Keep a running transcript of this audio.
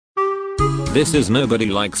This is Nobody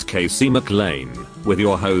Likes Casey McLean, with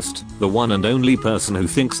your host, the one and only person who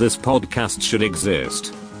thinks this podcast should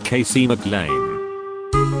exist, Casey McLean.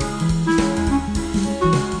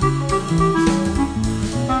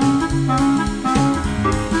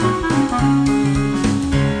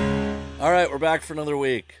 All right, we're back for another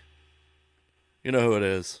week. You know who it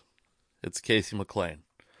is. It's Casey McLean.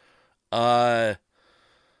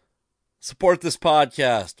 Support this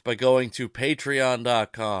podcast by going to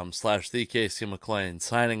patreon.com/thecasey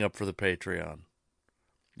signing up for the Patreon.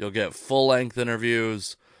 You'll get full-length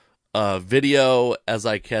interviews, video as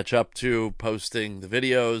I catch up to posting the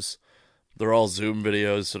videos. They're all Zoom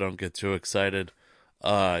videos, so don't get too excited.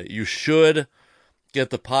 You should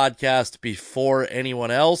get the podcast before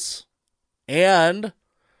anyone else. And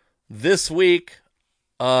this week,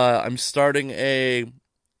 I'm starting a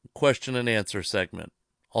question and answer segment.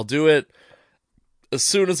 I'll do it as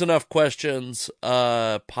soon as enough questions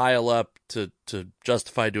pile up to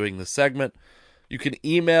justify doing this segment. You can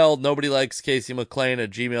email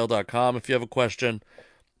nobodylikescaseymclean@gmail.com if you have a question.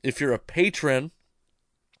 If you're a patron,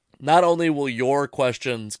 not only will your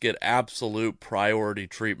questions get absolute priority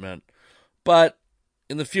treatment, but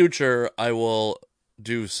in the future, I will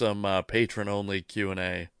do some patron-only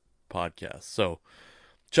Q&A podcasts. So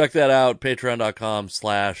check that out,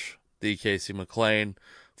 patreon.com/thecasey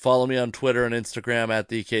Follow me on Twitter and Instagram at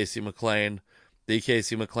thecasey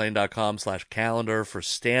thecasey for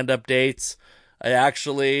stand-up dates. I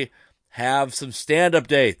actually have some stand-up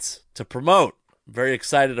dates to promote. I'm very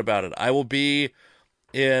excited about it. I will be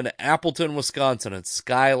in Appleton, Wisconsin at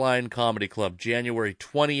Skyline Comedy Club, January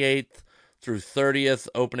 28th through 30th,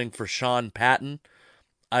 opening for Sean Patton.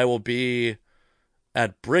 I will be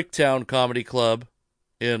at Bricktown Comedy Club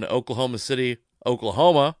in Oklahoma City,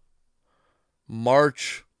 Oklahoma,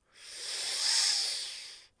 March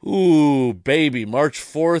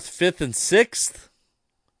 4th, 5th, and 6th.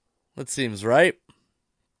 That seems right.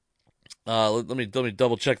 Let me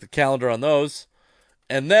double check the calendar on those.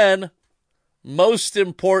 And then, most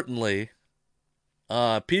importantly,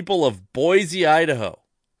 people of Boise, Idaho,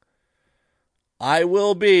 I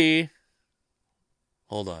will be,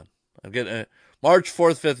 hold on, I'm getting March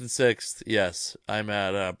 4th, 5th, and 6th. Yes, I'm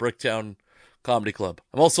at Bricktown Comedy Club.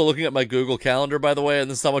 I'm also looking at my Google Calendar, by the way, and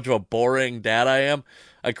this is how much of a boring dad I am.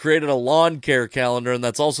 I created a lawn care calendar, and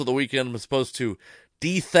that's also the weekend I'm supposed to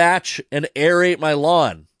dethatch and aerate my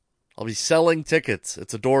lawn. I'll be selling tickets.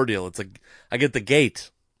 It's a door deal. I get the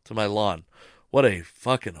gate to my lawn. What a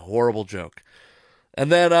fucking horrible joke.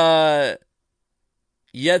 And then,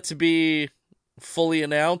 yet to be fully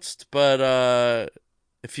announced, but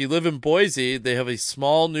if you live in Boise, they have a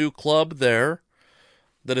small new club there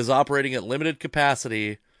that is operating at limited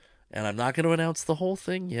capacity, and I'm not going to announce the whole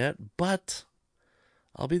thing yet, but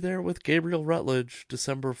I'll be there with Gabriel Rutledge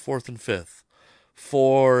December 4th and 5th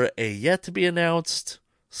for a yet-to-be-announced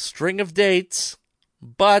string of dates,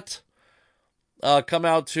 but come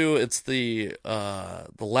out to, it's the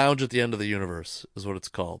Lounge at the End of the Universe is what it's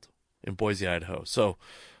called in Boise, Idaho. So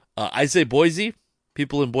I say Boise.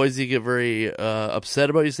 People in Boise get very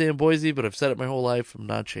upset about you saying Boise, but I've said it my whole life. I'm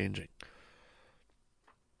not changing.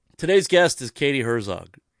 Today's guest is Katie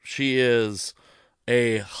Herzog. She is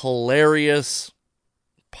a hilarious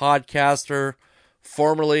podcaster.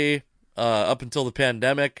 Formerly, up until the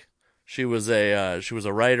pandemic, she was a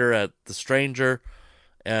writer at The Stranger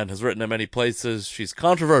and has written at many places. She's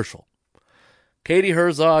controversial. Katie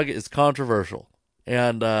Herzog is controversial,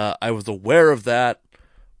 and I was aware of that.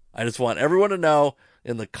 I just want everyone to know,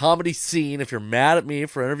 in the comedy scene, if you're mad at me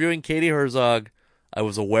for interviewing Katie Herzog, I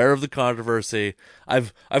was aware of the controversy.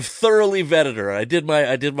 I've thoroughly vetted her. I did my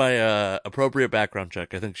appropriate background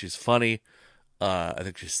check. I think she's funny. I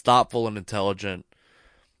think she's thoughtful and intelligent.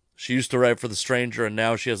 She used to write for The Stranger, and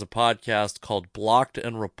now she has a podcast called Blocked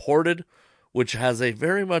and Reported, which has a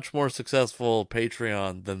very much more successful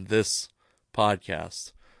Patreon than this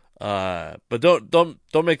podcast. But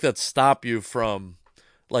don't make that stop you from,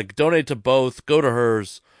 like, donate to both. Go to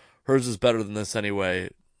hers. Hers is better than this anyway.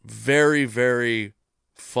 Very, very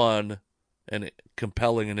fun and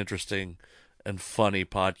compelling and interesting and funny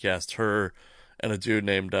podcast. Her and a dude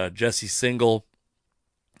named Jesse Single.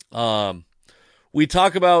 We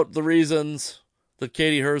talk about the reasons that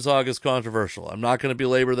Katie Herzog is controversial. I'm not going to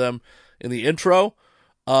belabor them in the intro.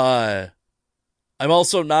 I'm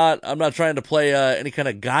not trying to play any kind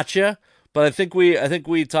of gotcha, but I think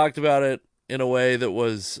we talked about it in a way that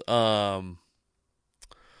was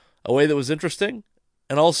interesting.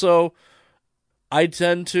 And also, I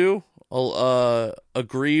tend to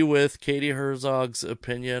agree with Katie Herzog's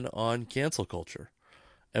opinion on cancel culture.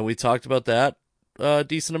 And we talked about that a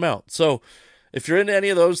decent amount. So if you're into any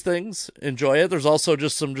of those things, enjoy it. There's also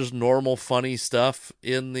just some normal funny stuff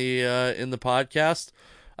in the podcast.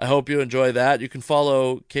 I hope you enjoy that. You can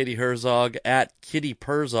follow Katie Herzog at Kitty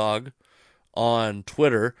Perzog on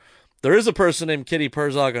Twitter. There is a person named Kitty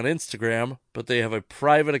Perzog on Instagram, but they have a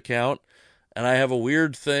private account, and I have a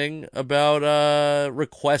weird thing about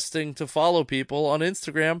requesting to follow people on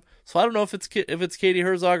Instagram, so I don't know if it's Katie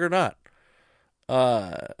Herzog or not.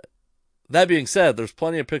 That being said, there's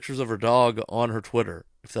plenty of pictures of her dog on her Twitter,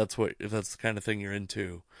 if that's the kind of thing you're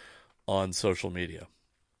into on social media.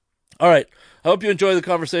 All right, I hope you enjoy the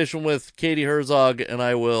conversation with Katie Herzog, and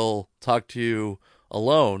I will talk to you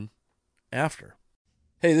alone after.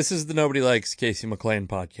 Hey, this is the Nobody Likes Casey McLean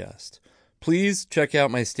podcast. Please check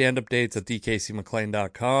out my stand-up dates at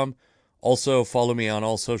thecaseyMcLean.com. Also, follow me on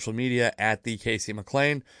all social media at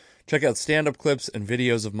thecaseyMcLean. Check out stand-up clips and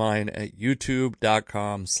videos of mine at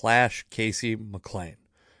youtube.com/CaseyMcLean.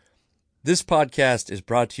 This podcast is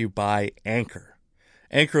brought to you by Anchor.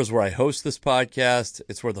 Anchor is where I host this podcast.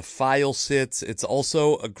 It's where the file sits. It's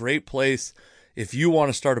also a great place if you want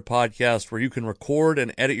to start a podcast where you can record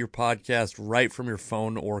and edit your podcast right from your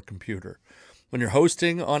phone or computer. When you're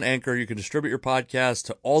hosting on Anchor, you can distribute your podcast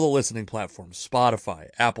to all the listening platforms: Spotify,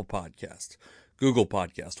 Apple Podcasts, Google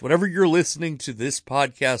Podcasts. Whatever you're listening to this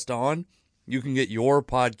podcast on, you can get your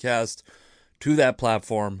podcast to that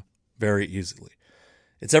platform very easily.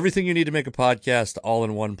 It's everything you need to make a podcast all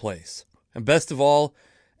in one place. And best of all,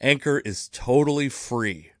 Anchor is totally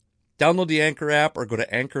free. Download the Anchor app or go to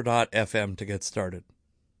anchor.fm to get started.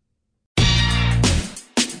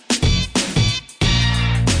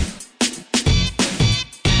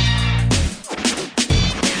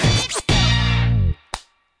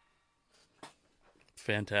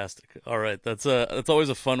 Fantastic. All right, that's always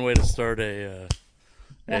a fun way to start a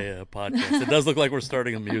podcast. It does look like we're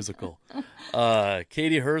starting a musical.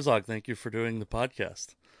 Katie Herzog, thank you for doing the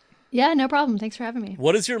podcast. Yeah, no problem. Thanks for having me.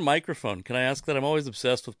 What is your microphone? Can I ask that? I'm always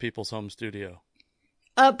obsessed with people's home studio.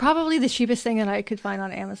 Probably the cheapest thing that I could find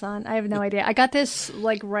on Amazon. I have no idea. I got this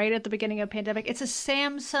like right at the beginning of the pandemic. It's a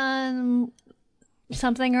Samsung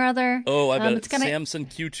something or other. Oh, I bet it's Samsung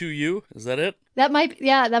Q2U. Is that it? That might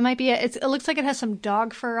be it. It looks like it has some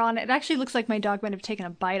dog fur on it. It actually looks like my dog might have taken a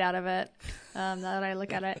bite out of it. Now that I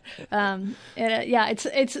look at it,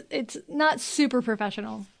 it's not super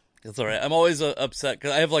professional. It's all right. I'm always upset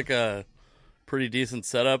because I have like a pretty decent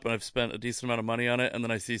setup and I've spent a decent amount of money on it, and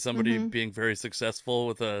then I see somebody being very successful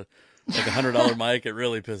with a $100 mic. It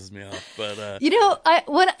really pisses me off. But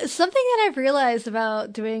something that I've realized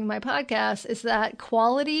about doing my podcast is that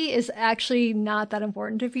quality is actually not that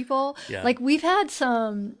important to people. Yeah. Like we've had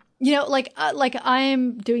some. Like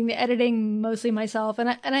I'm doing the editing mostly myself, and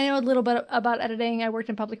I know a little bit about editing. I worked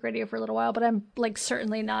in public radio for a little while, but I'm like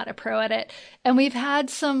certainly not a pro at it. And we've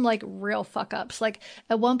had some like real fuck ups. Like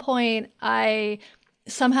at one point, I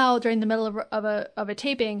somehow during the middle of a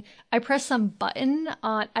taping, I pressed some button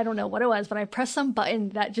on, I don't know what it was, but I pressed some button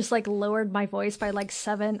that just like lowered my voice by like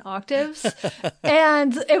 7 octaves.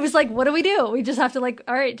 And it was like, what do? We just have to like,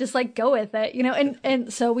 all right, just like go with it,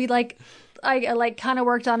 and so we like. I like kind of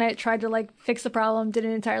worked on it, tried to like fix the problem,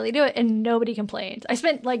 didn't entirely do it, and nobody complained. I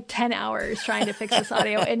spent like 10 hours trying to fix this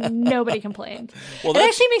audio, and nobody complained. Well, it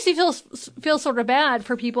actually makes me feel sort of bad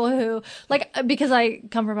for people who like, because I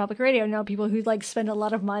come from public radio, know people who like spend a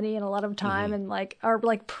lot of money and a lot of time and like are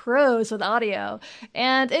like pros with audio,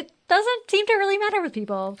 and it doesn't seem to really matter with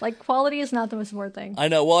people. Like quality is not the most important thing. I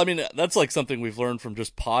know. Well, I mean, that's like something we've learned from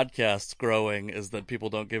just podcasts growing, is that people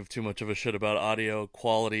don't give too much of a shit about audio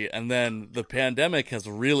quality. And then the pandemic has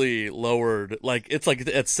really lowered, like it's like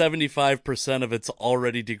at 75% of its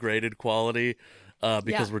already degraded quality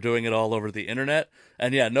because we're doing it all over the internet.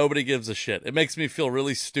 And yeah, nobody gives a shit. It makes me feel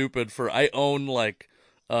really stupid I own like,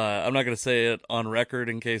 I'm not going to say it on record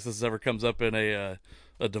in case this ever comes up in a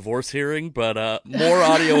divorce hearing, but more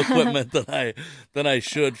audio equipment than I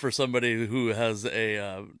should for somebody who has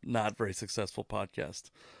a not very successful podcast.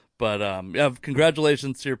 But yeah,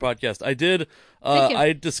 congratulations to your podcast. I did.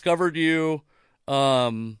 I discovered you.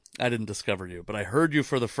 I didn't discover you, but I heard you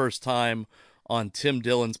for the first time on Tim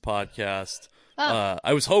Dillon's podcast.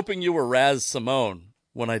 I was hoping you were Raz Simone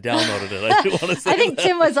when I downloaded it. I do want to say I think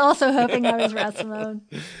Tim was also hoping I was Raz Simone.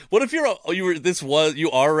 What if you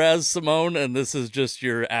are Raz Simone and this is just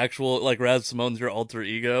your actual, like Raz Simone's your alter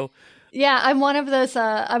ego? Yeah, I'm one of those.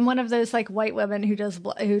 I'm one of those like white women who does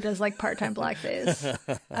like part-time blackface.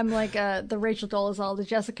 I'm like the Rachel Dolezal, the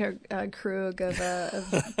Jessica Krug of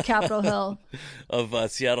Capitol Hill,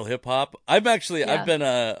 of Seattle hip hop. I've Yeah. been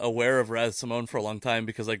aware of Raz Simone for a long time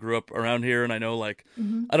because I grew up around here, and I know like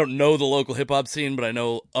Mm-hmm. I don't know the local hip hop scene, but I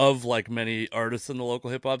know of like many artists in the local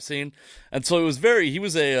hip hop scene, and so he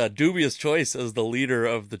was a dubious choice as the leader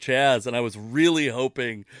of the Chaz, and I was really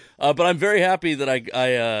hoping, but I'm very happy that I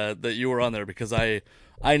that you were on there because I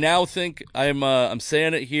now think I'm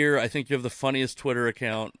saying it here. I think you have the funniest Twitter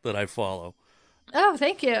account that I follow. Oh,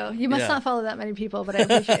 thank you. You must Yeah. not follow that many people, but I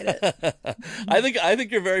appreciate it. I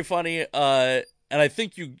think you're very funny, and I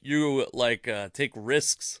think you like take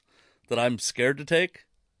risks that I'm scared to take.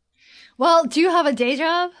 Well, do you have a day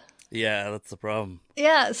job? Yeah, that's the problem.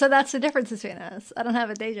 Yeah, so that's the difference between us. I don't have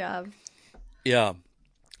a day job. Yeah,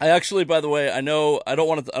 I actually, by the way, I know I don't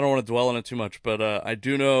want to dwell on it too much, but I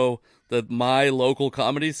do know that my local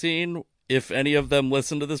comedy scene, if any of them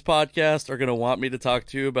listen to this podcast, are going to want me to talk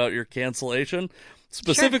to you about your cancellation.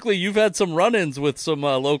 Specifically, You've had some run-ins with some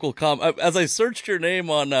local as I searched your name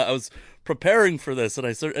on, I was preparing for this,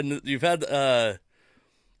 and you've had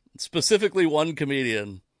specifically one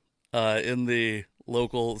comedian in the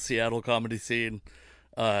local Seattle comedy scene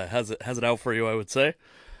has it out for you, I would say.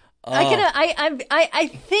 I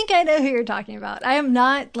think I know who you're talking about. I am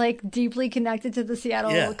not like deeply connected to the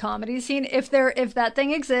Seattle Yeah. comedy scene. If that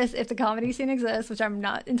thing exists, if the comedy scene exists, which I'm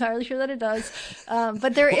not entirely sure that it does,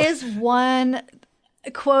 but there is one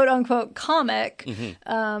quote unquote comic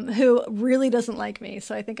who really doesn't like me.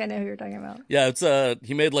 So I think I know who you're talking about. Yeah, it's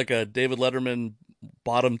he made like a David Letterman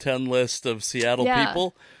bottom 10 list of Seattle Yeah.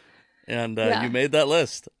 people, and Yeah. you made that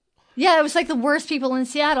list. Yeah, it was like the worst people in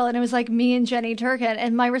Seattle, and it was like me and Jenny Turkin.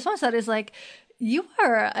 And my response to that is like, you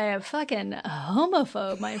are a fucking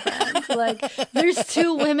homophobe, my friend. Like, there's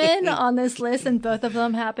 2 women on this list, and both of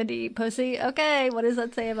them happen to eat pussy. Okay, what does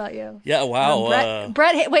that say about you? Yeah, wow.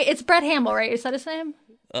 Wait, it's Brett Hamill, right? Is that his name?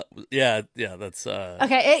 Yeah, that's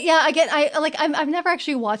Okay, I've never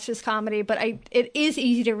actually watched his comedy, but it is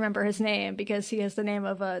easy to remember his name because he has the name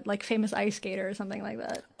of a like famous ice skater or something like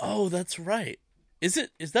that. Oh, that's right. Is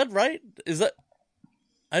that right? Is that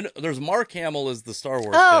I know there's Mark Hamill is the Star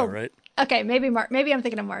Wars guy, right? Okay, maybe I'm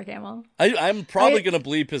thinking of Mark Hamill. I'm probably going to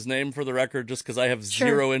bleep his name for the record just because I have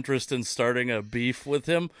zero interest in starting a beef with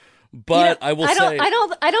him. But I will say I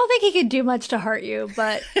don't think he could do much to hurt you,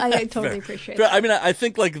 but I totally appreciate it. I mean, I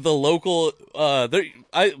think like the local,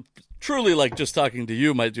 I truly like just talking to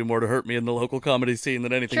you might do more to hurt me in the local comedy scene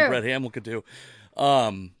than anything Brett Hamill could do.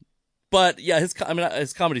 But yeah, his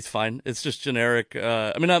comedy's fine. It's just generic.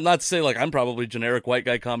 I mean, I'm not to say like I'm probably generic white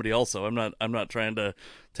guy comedy also. I'm not trying to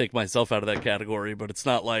take myself out of that category, but it's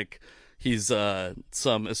not like he's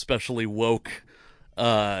some especially woke,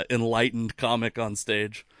 enlightened comic on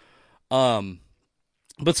stage.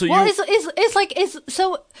 But so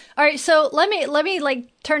so all right, so let me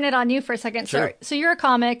like turn it on you for a second. Sure. So you're a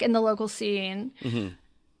comic in the local scene. Mm-hmm.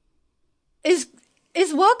 Is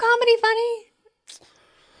woke comedy funny?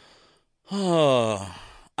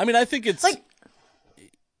 I mean, I think it's Like,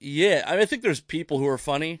 yeah. I mean, I think there's people who are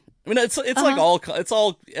funny. I mean, it's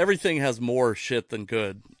like everything has more shit than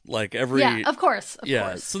good. Like yeah, of course.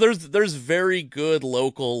 So there's very good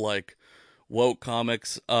local like woke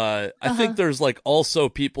comics. I think there's like also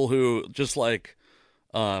people who just like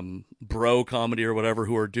bro comedy or whatever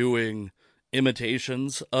who are doing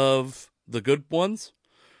imitations of the good ones.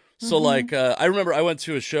 So like I remember I went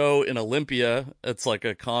to a show in Olympia. It's like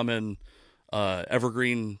a common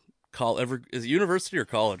evergreen is it university or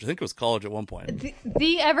college? I think it was college at one point.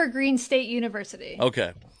 The Evergreen State University.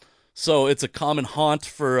 Okay. So it's a common haunt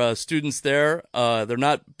for students there. They're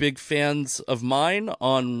not big fans of mine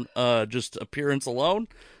on just appearance alone.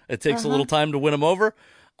 It takes a little time to win them over.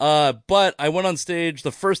 But I went on stage.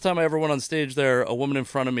 The first time I ever went on stage there, a woman in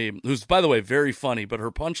front of me, who's, by the way, very funny, but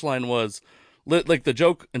her punchline was, like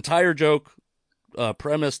the entire joke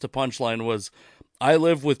premise to punchline was, I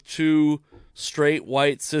live with 2 straight,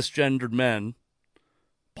 white, cisgendered men.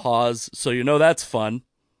 Pause. So you know that's fun.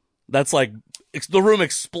 That's like... the room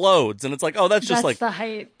explodes, and it's like, oh, that's like the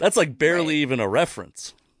height. That's like barely even a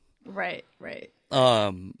reference. Right.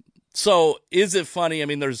 So is it funny? I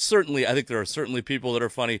mean, I think there are certainly people that are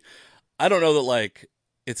funny. I don't know that like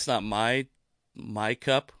it's not my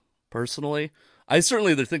cup personally. I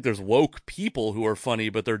certainly think there's woke people who are funny,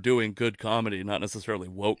 but they're doing good comedy, not necessarily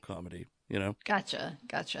woke comedy. You know? Gotcha.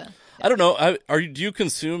 I don't know. Do you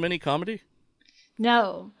consume any comedy?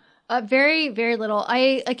 No. Very, very little.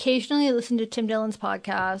 I occasionally listen to Tim Dillon's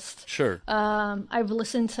podcast. Sure. I've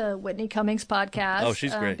listened to Whitney Cummings' podcast. Oh,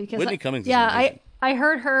 she's great. Because Whitney Cummings is yeah, amazing. I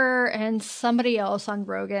heard her and somebody else on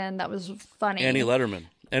Rogan that was funny. Annie Letterman.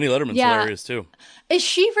 Annie Letterman's hilarious too. Is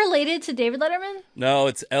she related to David Letterman? No,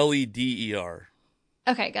 it's Leder.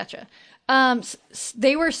 Okay, gotcha.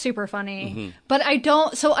 They were super funny, Mm-hmm. but I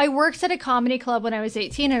don't. So I worked at a comedy club when I was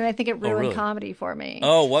 18, and I think it ruined really? comedy for me.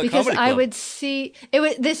 Oh, what because comedy I club? would see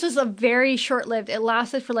it. This was a very short lived. It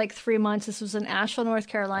lasted for like 3 months. This was in Asheville, North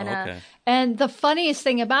Carolina, Okay. and the funniest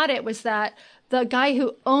thing about it was that the guy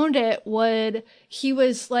who owned it he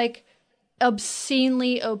was like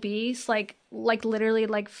obscenely obese, like literally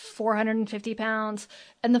like 450 pounds.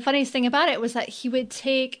 And the funniest thing about it was that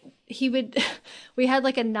we had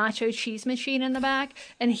like a nacho cheese machine in the back,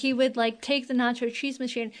 and he would like take the nacho cheese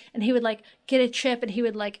machine and he would like get a chip and he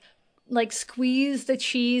would like squeeze the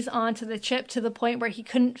cheese onto the chip to the point where he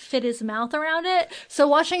couldn't fit his mouth around it. So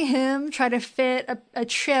watching him try to fit a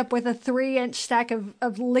chip with a 3-inch stack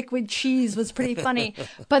of liquid cheese was pretty funny,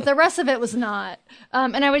 but the rest of it was not.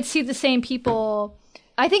 And I would see the same people.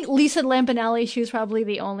 I think Lisa Lampanelli, she was probably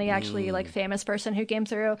the only actually like famous person who came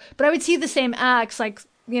through, but I would see the same acts like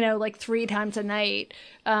 3 times a night.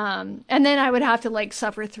 And then I would have to like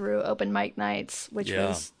suffer through open mic nights, which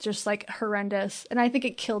was just like horrendous. And I think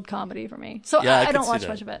it killed comedy for me. So I don't watch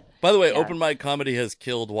much of it. By the way, open mic comedy has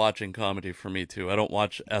killed watching comedy for me too. I don't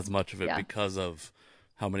watch as much of it because of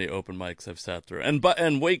how many open mics I've sat through.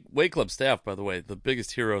 And Wake Club staff, by the way, the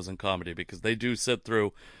biggest heroes in comedy, because they do sit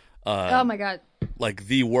through oh my God, like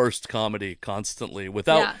the worst comedy constantly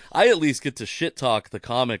without I at least get to shit talk the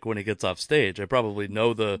comic when he gets off stage. I probably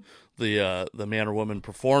know the man or woman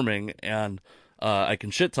performing, and I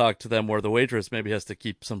can shit talk to them, where the waitress maybe has to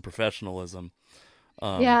keep some professionalism.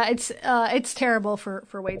 It's terrible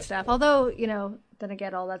for wait staff. Although, then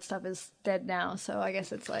again, all that stuff is dead now. So I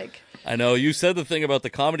guess it's like, I know you said the thing about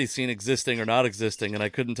the comedy scene existing or not existing, and I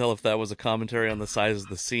couldn't tell if that was a commentary on the size of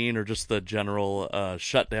the scene or just the general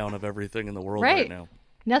shutdown of everything in the world right now.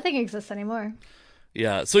 Nothing exists anymore.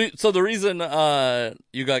 Yeah. So the reason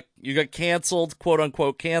you got canceled, quote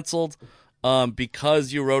unquote canceled,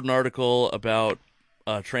 because you wrote an article about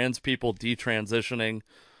trans people detransitioning.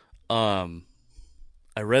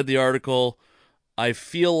 I read the article. I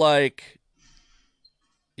feel like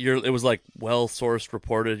it was like well-sourced,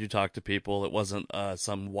 reported. You talked to people. It wasn't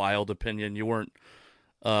some wild opinion. You weren't.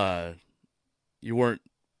 It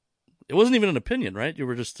wasn't even an opinion, right? You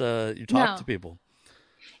were just you talked to people.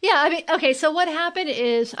 Yeah, I mean, okay. So what happened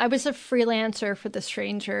is I was a freelancer for The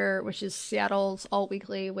Stranger, which is Seattle's All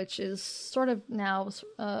Weekly, which is sort of now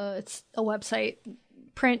it's a website.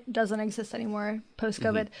 Print doesn't exist anymore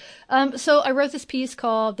post-COVID. Mm-hmm. So I wrote this piece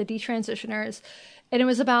called The Detransitioners, and it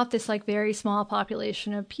was about this like very small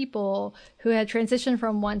population of people who had transitioned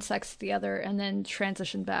from one sex to the other and then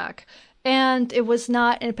transitioned back. And it was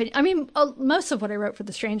not an opinion. I mean, most of what I wrote for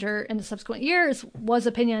The Stranger in the subsequent years was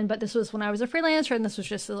opinion, but this was when I was a freelancer, and this was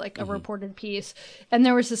just like a reported piece. And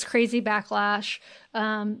there was this crazy backlash.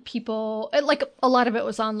 People, like a lot of it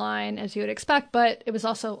was online, as you would expect, but it was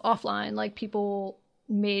also offline. Like people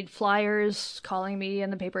made flyers calling me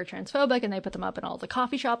and the paper transphobic, and they put them up in all the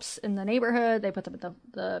coffee shops in the neighborhood. They put them in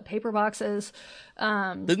the paper boxes.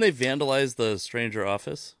 Didn't they vandalize the Stranger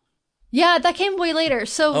office? Yeah, that came way later.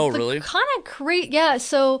 So really? Kind of great. Yeah.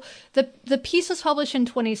 So the piece was published in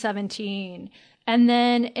 2017, and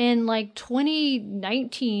then in like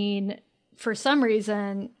 2019, for some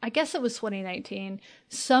reason, I guess it was 2019,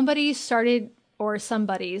 somebodies started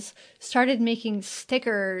making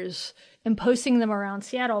stickers and posting them around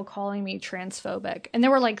Seattle calling me transphobic. And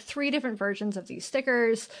there were like 3 different versions of these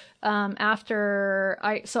stickers. I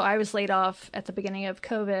was laid off at the beginning of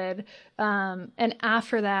COVID. And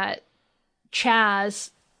after that,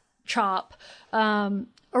 Chop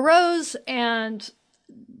arose, and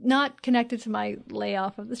not connected to my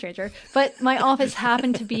layoff of The Stranger, but my office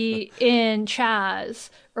happened to be in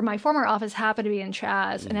Chaz, or my former office happened to be in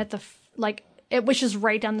Chaz, and at which is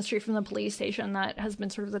right down the street from the police station that has been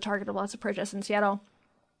sort of the target of lots of protests in Seattle.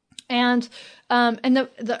 And in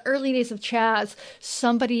the early days of Chaz,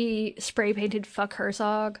 somebody spray painted "fuck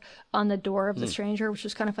Herzog" on the door of The Stranger, which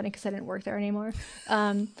was kind of funny because I didn't work there anymore.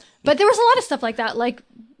 But there was a lot of stuff like that. Like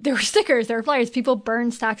there were stickers, there were flyers. People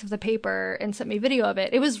burned stacks of the paper and sent me video of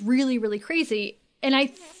it. It was really, really crazy. And I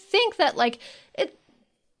think that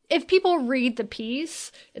if people read the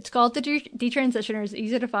piece, it's called The Detransitioners,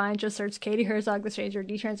 easy to find. Just search Katie Herzog, The Stranger,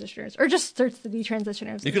 Detransitioners, or just search The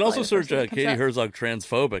Detransitioners. You can also search Katie Herzog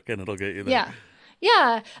transphobic, and it'll get you there.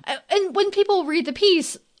 Yeah. And when people read the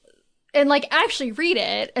piece, and like actually read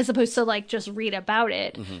it as opposed to like just read about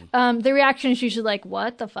it, the reaction is usually like,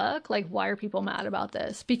 what the fuck? Like, why are people mad about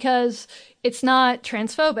this? Because it's not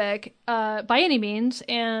transphobic by any means.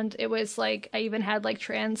 And it was like, I even had like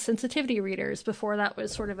trans sensitivity readers before that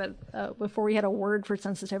was sort of before we had a word for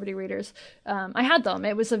sensitivity readers. I had them.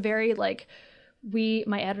 It was a very like,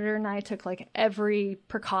 my editor and I took like every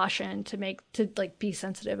precaution to like be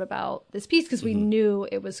sensitive about this piece because we knew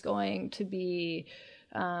it was going to be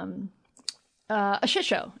a shit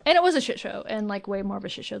show, and it was a shit show, and like way more of a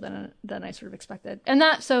shit show than I sort of expected. And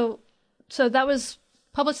that so that was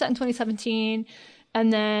published that in 2017,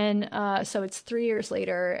 and then so it's 3 years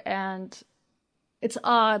later, and it's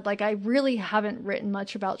odd. Like I really haven't written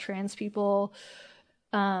much about trans people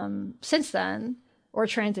since then, or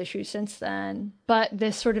trans issues since then. But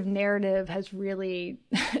this sort of narrative has really,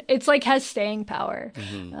 it's like has staying power,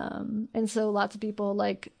 and so lots of people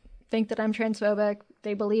like think that I'm transphobic.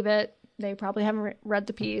 They believe it. They probably haven't read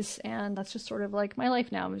the piece, and that's just sort of like my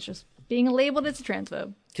life now. It's just being labeled as a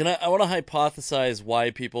transphobe. I want to hypothesize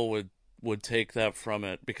why people would take that from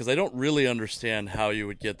it, because I don't really understand how you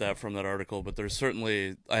would get that from that article, but there's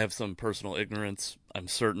certainly, I have some personal ignorance, I'm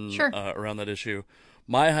certain, Sure. Around that issue.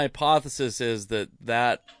 My hypothesis is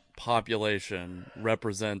that population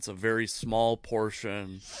represents a very small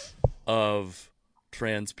portion of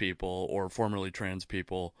trans people or formerly trans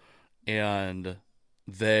people, and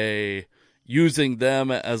they using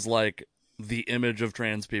them as like the image of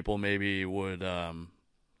trans people maybe would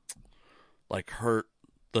like hurt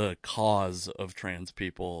the cause of trans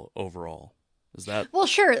people overall. Is that? Well,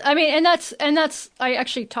 sure. I mean, and that's I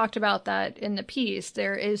actually talked about that in the piece.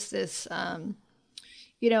 There is this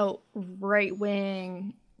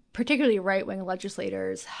right-wing, particularly right-wing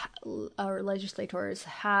legislators or legislators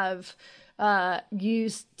have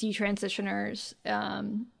used detransitioners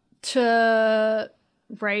to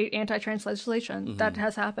write anti-trans legislation. That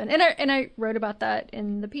has happened, and I wrote about that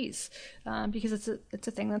in the piece because it's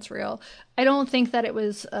a thing that's real. I don't think that it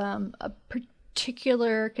was a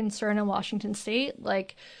particular concern in Washington State.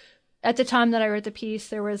 Like at the time that I wrote the piece,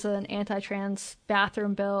 there was an anti-trans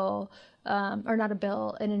bathroom bill, or not a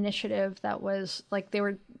bill, an initiative that was like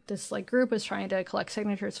this like group was trying to collect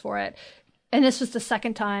signatures for it. And this was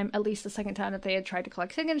at least the second time that they had tried to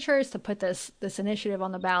collect signatures to put this initiative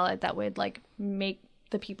on the ballot that would like make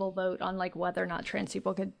the people vote on like whether or not trans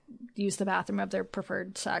people could use the bathroom of their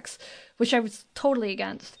preferred sex, which I was totally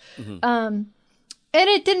against. And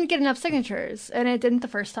it didn't get enough signatures, and it didn't the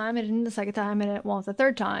first time, it didn't the second time, and it won't the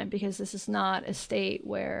third time, because this is not a state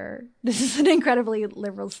where this is an incredibly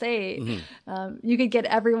liberal state. You could get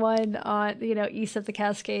everyone on, east of the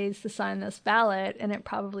Cascades to sign this ballot, and it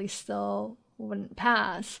probably still wouldn't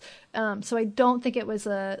pass. So I don't think it was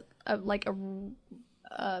not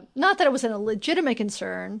that it wasn't a legitimate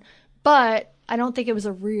concern, but I don't think it was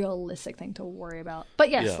a realistic thing to worry about.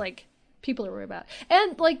 But yes, like people are worried about it.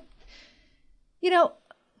 And like, a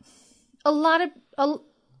lot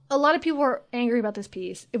of people were angry about this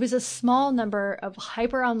piece. It was a small number of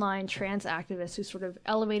hyper online trans activists who sort of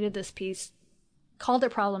elevated this piece, called it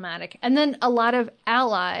problematic, and then a lot of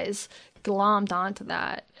allies glommed onto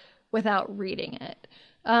that without reading it.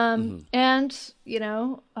 And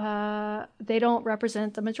they don't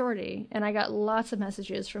represent the majority. And I got lots of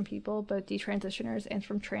messages from people, both detransitioners and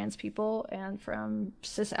from trans people and from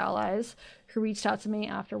cis allies, who reached out to me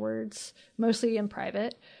afterwards, mostly in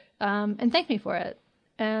private, and thanked me for it.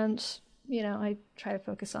 And I try to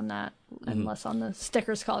focus on that and less on the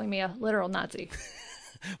stickers calling me a literal Nazi.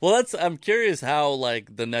 Well, I'm curious how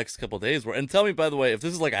like the next couple of days were. And tell me, by the way, if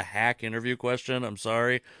this is like a hack interview question, I'm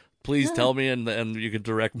sorry. Please tell me, and you can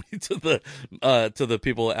direct me to the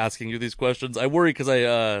people asking you these questions. I worry because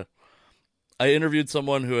I interviewed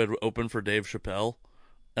someone who had opened for Dave Chappelle,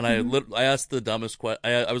 and I asked the dumbest question.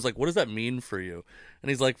 I was like, "What does that mean for you?"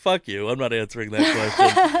 And he's like, "Fuck you, I'm not answering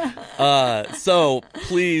that question." So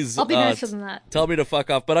please, I'll be nicer than that. Tell me to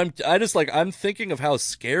fuck off. But I'm thinking of how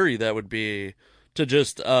scary that would be to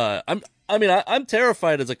just. I'm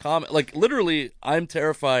terrified as a comic. Like literally, I'm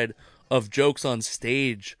terrified of jokes on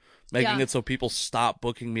stage. Making it so people stop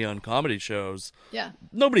booking me on comedy shows. Yeah.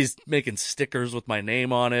 Nobody's making stickers with my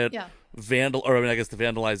name on it. Yeah. I guess the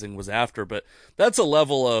vandalizing was after, but that's a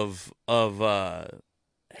level of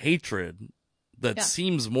hatred that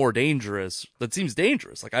seems more dangerous. That seems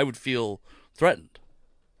dangerous. Like I would feel threatened.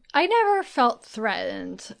 I never felt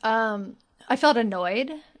threatened. I felt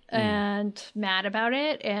annoyed and mad about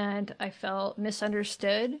it, and I felt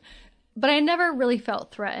misunderstood, but I never really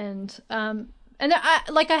felt threatened. And I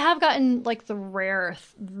have gotten like the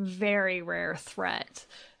very rare threat.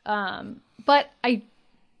 But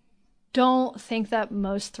don't think that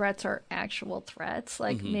most threats are actual threats.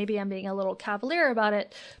 Like, maybe I'm being a little cavalier about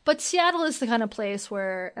it, but Seattle is the kind of place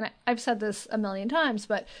where, and I've said this a million times,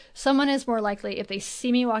 but someone is more likely, if they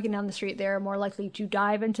see me walking down the street, they're more likely to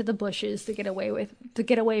dive into the bushes to get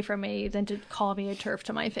away from me than to call me a TERF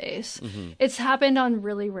to my face. It's happened on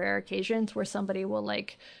really rare occasions where somebody will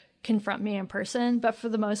like confront me in person, but for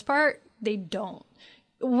the most part, they don't.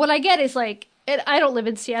 What I get is like, I don't live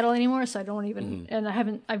in Seattle anymore, so I don't even, and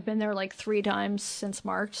I've been there like 3 times since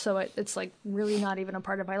March, so it's like really not even a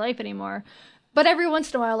part of my life anymore. But every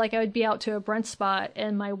once in a while, like I would be out to a brunch spot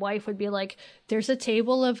and my wife would be like, there's a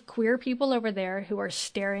table of queer people over there who are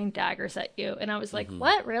staring daggers at you. And I was like,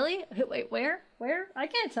 what, really? Wait, where? I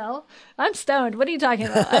can't tell. I'm stoned. What are you talking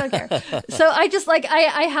about? I don't care. So I just like,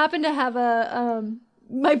 I happen to have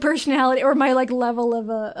my personality or my like level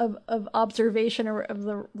of observation of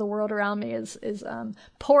the world around me is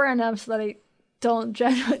poor enough so that I don't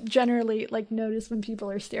generally like notice when people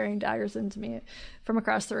are staring daggers into me from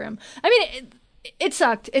across the room. I mean, it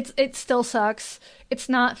sucked. It still sucks. It's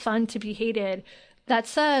not fun to be hated. That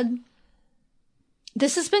said,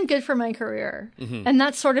 this has been good for my career. And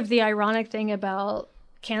that's sort of the ironic thing about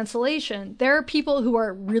cancellation. There are people who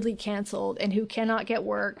are really canceled and who cannot get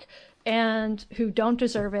work and who don't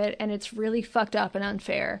deserve it, and it's really fucked up and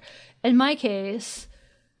unfair. In my case,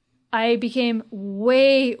 I became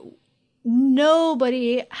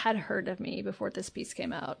nobody had heard of me before this piece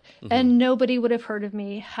came out, and nobody would have heard of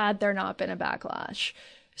me had there not been a backlash.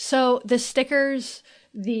 So the stickers,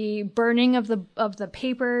 the burning of the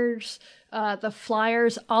papers, the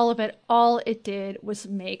flyers, all it did was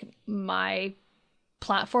make my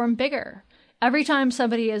platform bigger. Every time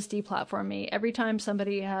somebody has deplatformed me, every time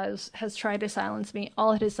somebody has tried to silence me,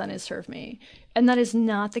 all it has done is serve me. And that is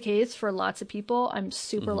not the case for lots of people. I'm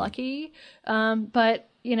super lucky. But,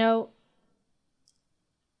 you know,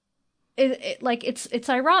 it's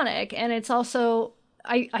ironic. And it's also,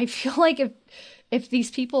 I feel like if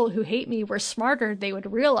these people who hate me were smarter, they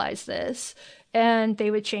would realize this and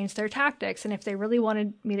they would change their tactics. And if they really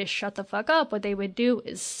wanted me to shut the fuck up, what they would do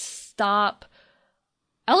is stop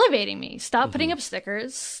elevating me, stop putting up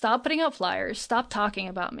stickers, stop putting up flyers, stop talking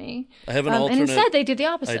about me. I have an alternate and instead they did the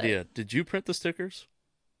opposite idea. Did you print the stickers?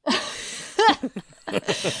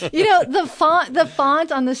 You know, the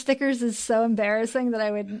font on the stickers is so embarrassing that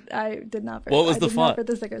I did not print. What was the font? Not print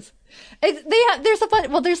the stickers.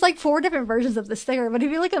 There's like 4 different versions of the sticker, but if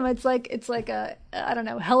you look at them, it's like a, I don't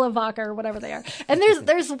know, Hellevac or whatever they are. And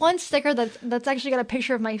there's one sticker that's actually got a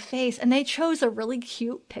picture of my face, and they chose a really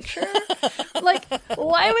cute picture. Like,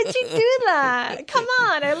 why would you do that? Come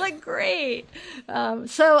on, I look great.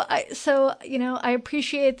 So you know, I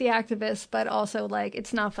appreciate the activists, but also like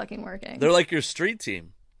it's not fucking working. They're like your street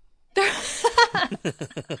team.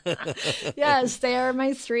 Yes, they are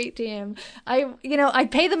my street team.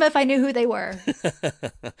 I'd pay them if I knew who they were.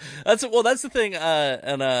 That's the thing.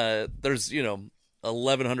 There's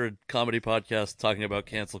 1,100 comedy podcasts talking about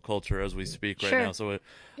cancel culture as we speak right now. So,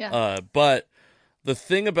 but the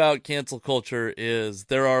thing about cancel culture is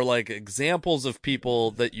there are like examples of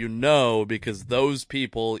people that you know because those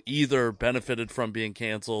people either benefited from being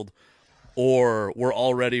canceled or were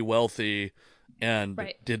already wealthy and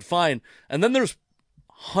did fine. And then there's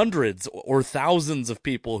hundreds or thousands of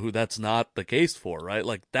people who that's not the case for, right?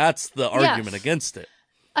 Like that's the argument against it.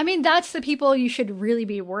 I mean, that's the people you should really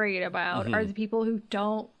be worried about are the people who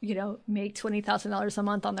don't, make $20,000 a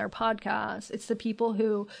month on their podcast. It's the people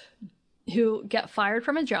who get fired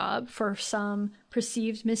from a job for some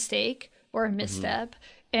perceived mistake or a misstep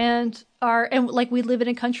and we live in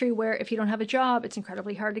a country where if you don't have a job, it's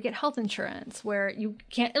incredibly hard to get health insurance, where you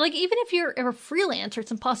can't, like, even if you're a freelancer,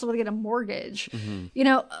 it's impossible to get a mortgage. We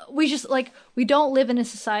don't live in a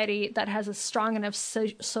society that has a strong enough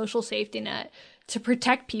social safety net to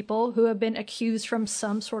protect people who have been accused from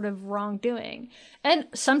some sort of wrongdoing. And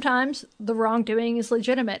sometimes the wrongdoing is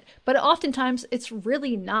legitimate, but oftentimes it's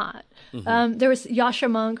really not. There was Yasha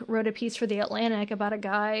Monk wrote a piece for The Atlantic about a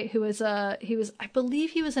guy who was I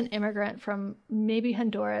believe he was an immigrant from maybe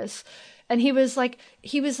Honduras. And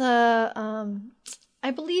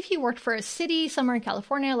I believe he worked for a city somewhere in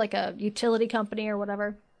California, like a utility company or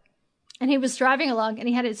whatever. And he was driving along and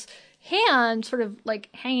he had his hand sort of like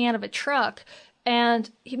hanging out of a truck and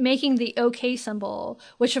making the OK symbol,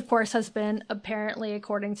 which of course has been apparently,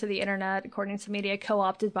 according to the internet, according to media,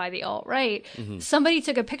 co-opted by the alt-right. Somebody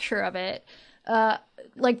took a picture of it,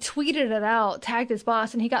 tweeted it out, tagged his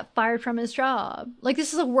boss, and he got fired from his job. Like,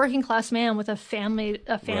 this is a working class man with a family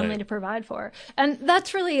to provide for. And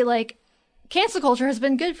that's really like, cancel culture has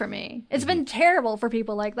been good for me. It's been terrible for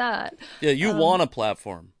people like that. Yeah, you want a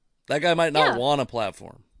platform. That guy might not want a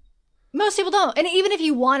platform. Most people don't. And even if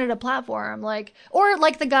you wanted a platform, like, or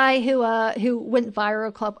like the guy who went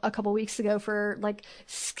viral a couple weeks ago for like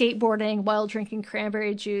skateboarding while drinking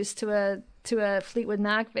cranberry juice to a Fleetwood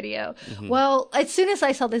Mac video. Mm-hmm. Well, as soon as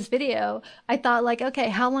I saw this video, I thought like, okay,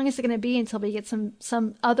 how long is it going to be until we get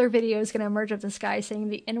some other videos going to emerge of this guy saying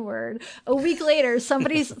the N-word? A week later,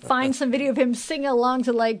 somebody finds some video of him singing along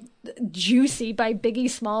to like Juicy by Biggie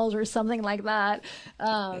Smalls or something like that.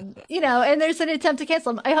 You know, and there's an attempt to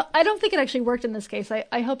cancel him. I don't think it actually worked in this case.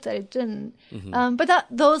 I hope that it didn't. Mm-hmm. But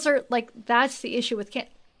those are like, that's the issue with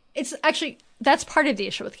it's actually, that's part of the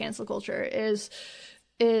issue with cancel culture is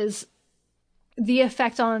the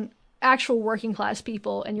effect on actual working class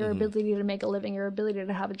people and your ability to make a living, your ability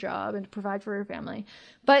to have a job and to provide for your family.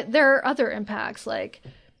 But there are other impacts, like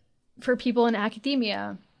for people in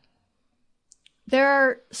academia, there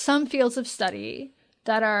are some fields of study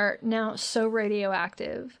that are now so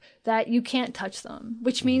radioactive that you can't touch them,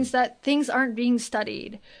 which means that things aren't being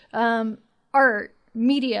studied. Art,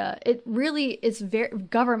 media, it really is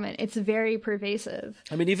government, it's very pervasive.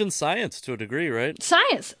 I mean, even science to a degree, right?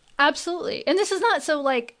 Science. Absolutely. And this is not so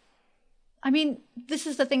like, I mean, this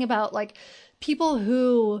is the thing about like people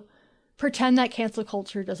who pretend that cancel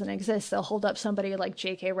culture doesn't exist. They'll hold up somebody like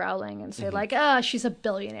J.K. Rowling and say like, she's a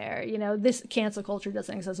billionaire. You know, this cancel culture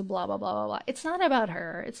doesn't exist, blah, blah, blah, blah, blah. It's not about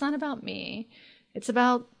her. It's not about me. It's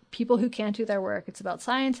about people who can't do their work. It's about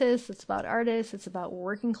scientists. It's about artists. It's about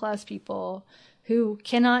working class people who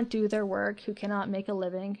cannot do their work, who cannot make a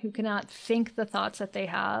living, who cannot think the thoughts that they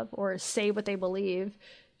have or say what they believe,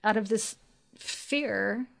 out of this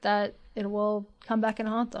fear that it will come back and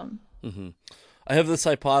haunt them. Mm-hmm. I have this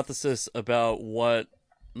hypothesis about what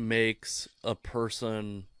makes a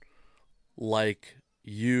person like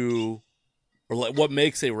you, or like what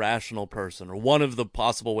makes a rational person, or one of the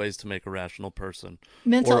possible ways to make a rational person.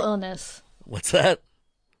 Mental illness. What's that?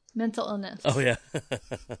 Mental illness. Oh, yeah.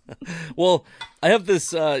 Well, I have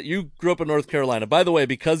this, you grew up in North Carolina. By the way,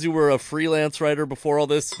 because you were a freelance writer before all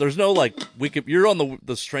this, there's no, like, you're on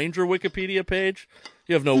the stranger Wikipedia page.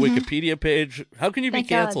 You have no Wikipedia page. How can you be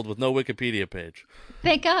canceled with no Wikipedia page?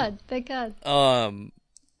 Thank God. Thank God.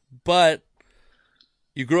 But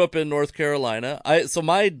you grew up in North Carolina. So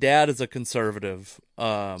my dad is a conservative.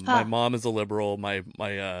 My mom is a liberal.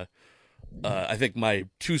 I think my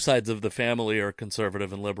two sides of the family are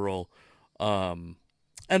conservative and liberal.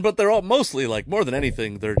 But they're all mostly like, more than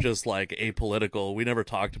anything, they're just like apolitical. We never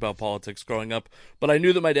talked about politics growing up, but I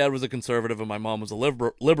knew that my dad was a conservative and my mom was a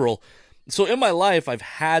liberal. So in my life, I've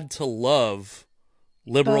had to love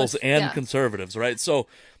liberals and conservatives, right? So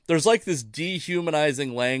there's like this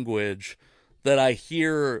dehumanizing language that I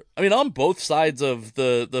hear. I mean, on both sides of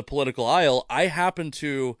the political aisle, I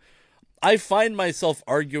find myself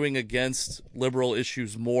arguing against liberal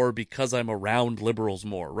issues more because I'm around liberals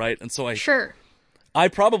more, right? And so I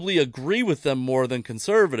probably agree with them more than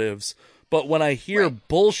conservatives, but when I hear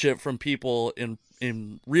bullshit from people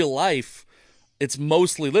in real life, it's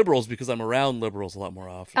mostly liberals because I'm around liberals a lot more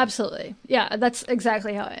often. Absolutely. Yeah, that's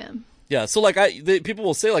exactly how I am. Yeah, so like people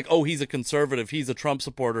will say like, "Oh, he's a conservative, he's a Trump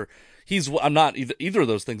supporter." I'm not either of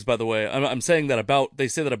those things, by the way. I'm saying that they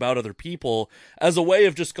say that about other people as a way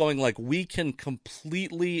of just going like, we can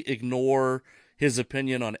completely ignore his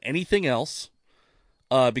opinion on anything else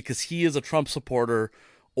because he is a Trump supporter.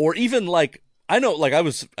 Or even like, I know, like I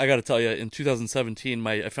got to tell you, in 2017,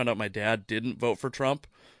 I found out my dad didn't vote for Trump.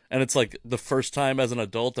 And it's like the first time as an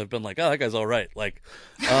adult I've been like, oh, that guy's all right. Like,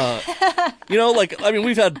 you know, like, I mean,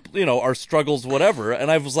 we've had, you know, our struggles, whatever.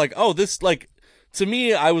 And I was like, oh, this, like, to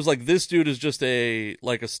me, I was like, this dude is just a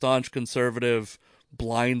staunch conservative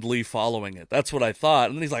blindly following it. That's what I thought.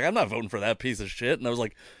 And then he's like, I'm not voting for that piece of shit. And I was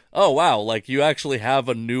like, oh, wow. Like, you actually have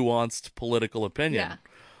a nuanced political opinion.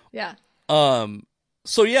 Yeah.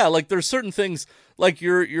 So yeah, like there's certain things like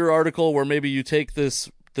your article where maybe you take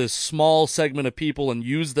this small segment of people and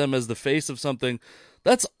use them as the face of something.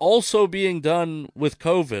 That's also being done with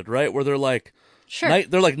COVID, right? Where they're like,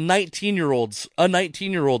 they're like 19-year-olds. A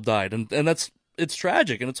 19-year-old died, and it's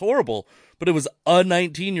tragic and it's horrible. But it was a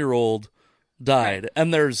 19-year-old died,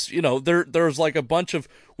 and there's there's like a bunch of,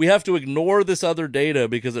 we have to ignore this other data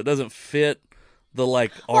because it doesn't fit the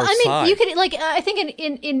our side. You could I think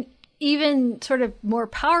in even sort of more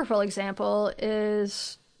powerful example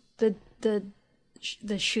is the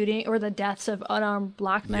shooting or the deaths of unarmed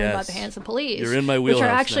black men by the hands of police. You're in my wheelhouse, which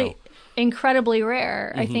are actually now. Incredibly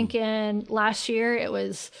rare. I think in last year it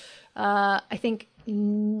was, I think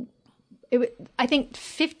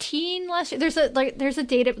 15 last year. There's a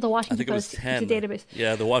data. The Washington Post. I think it was 10. It's a database.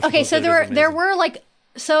 Yeah, the Washington Okay, Post. so there were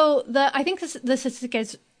I think the statistic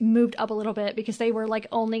has moved up a little bit because they were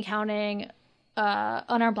only counting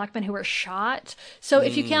unarmed black men who were shot. So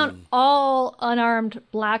if you count all unarmed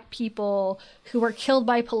black people who were killed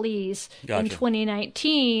by police in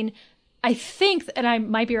 2019, I think, and I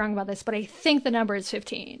might be wrong about this, but I think the number is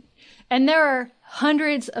 15. And there are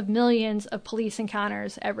hundreds of millions of police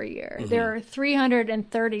encounters every year. There are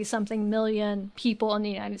 330 something million people in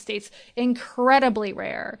the United States. Incredibly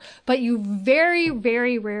rare. But you very,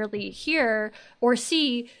 very rarely hear or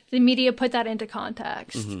see the media put that into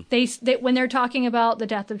context. They when they're talking about the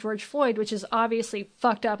death of George Floyd, which is obviously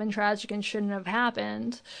fucked up and tragic and shouldn't have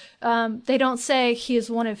happened, they don't say he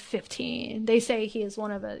is one of 15. They say he is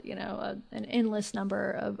one of an endless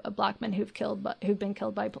number of black men who've been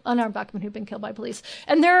killed by unarmed black men who've been killed by police.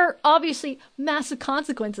 And there are obviously massive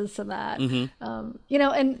consequences to that.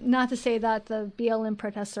 And not to say that the BLM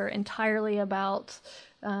protests are entirely about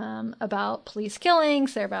police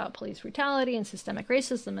killings. They're about police brutality and systemic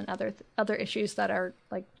racism and other issues that are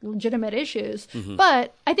like legitimate issues.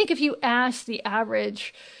 But I think if you ask the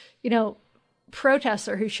average,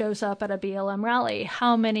 protester who shows up at a BLM rally,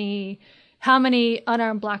 how many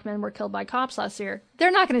unarmed black men were killed by cops last year, they're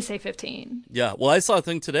not going to say 15. Yeah. Well, I saw a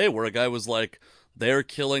thing today where a guy was like, they're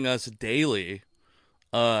killing us daily.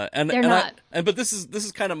 But this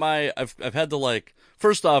is kind of I've had to, like,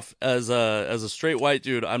 first off, as a straight white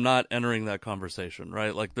dude, I'm not entering that conversation,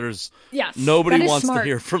 right? Like, nobody wants to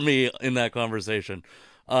hear from me in that conversation.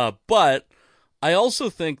 But I also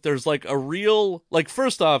think there's like a real, like,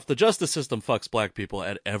 first off, the justice system fucks black people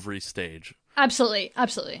at every stage. Absolutely.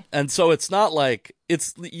 And so it's not like I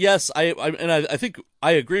think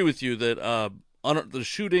I agree with you that the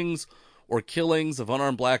shootings or killings of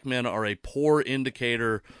unarmed black men are a poor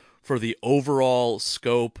indicator for the overall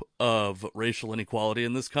scope of racial inequality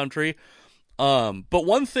in this country. But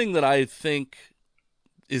one thing that I think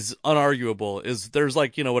is unarguable is there's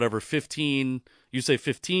 15, you say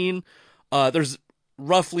 15, there's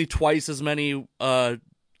roughly twice as many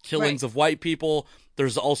killings of white people.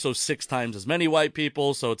 There's also 6 times as many white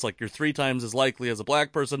people, so it's like you're 3 times as likely as a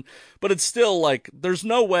black person. But it's still like there's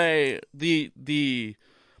no way the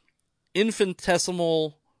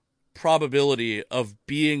infinitesimal probability of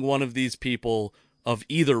being one of these people of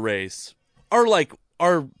either race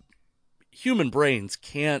our human brains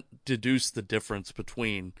can't deduce the difference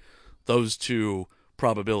between those two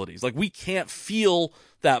probabilities. Like, we can't feel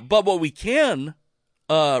that, but what we can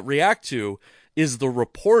react to is the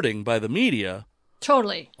reporting by the media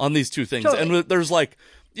on these two things. And there's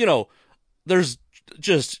there's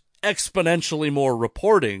just exponentially more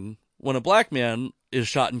reporting when a black man is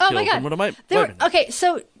shot and killed than when a white man. Okay,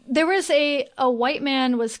 so there was a white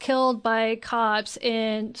man was killed by cops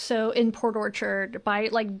in Port Orchard by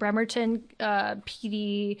Bremerton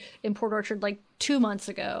PD in Port Orchard 2 months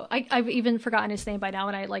ago. I've even forgotten his name by now,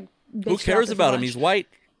 and I who cares about him? He's white.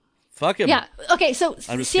 Fuck him. Yeah. Okay. So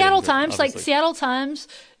Seattle Times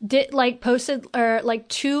did posted 2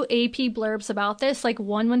 AP blurbs about this,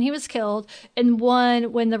 one when he was killed and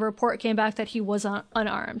one when the report came back that he was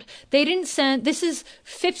unarmed. They didn't send. This is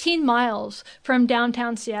 15 miles from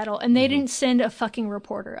downtown Seattle, and they didn't send a fucking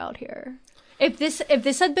reporter out here. If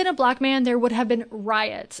this had been a black man, there would have been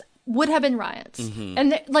riots.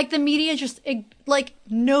 And the media just the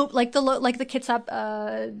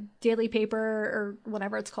Kitsap Daily Paper or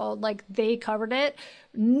whatever it's called, they covered it.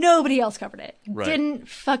 Nobody else covered it. Right. Didn't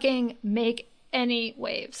fucking make any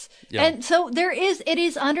waves. Yeah. And so it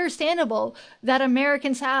is understandable that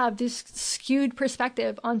Americans have this skewed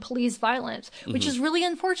perspective on police violence, which is really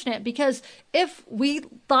unfortunate, because if we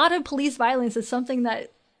thought of police violence as something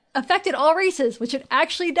that affected all races, which it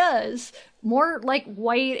actually does, more like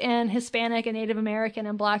white and Hispanic and Native American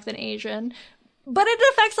and black than Asian, but it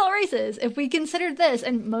affects all races. If we considered this,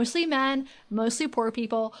 and mostly men, mostly poor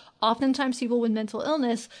people, oftentimes people with mental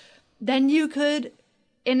illness, then you could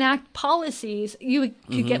enact policies, you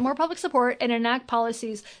could get more public support and enact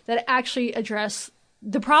policies that actually address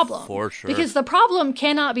the problem. For sure. Because the problem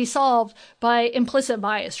cannot be solved by implicit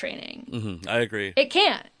bias training. I agree. It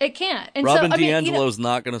can't. And Robin DiAngelo is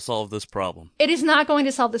not going to solve this problem. It is not going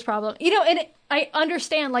to solve this problem. And I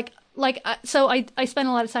understand, so I spent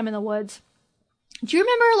a lot of time in the woods. Do you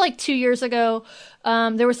remember 2 years ago,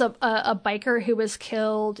 there was a biker who was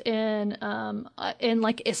killed in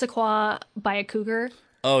Issaquah by a cougar?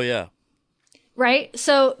 Oh, yeah. Right?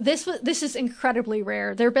 So this is incredibly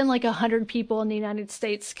rare. There have been 100 people in the United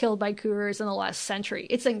States killed by cougars in the last century.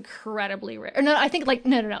 It's incredibly rare. No, I think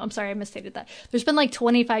no. I'm sorry, I misstated that. There's been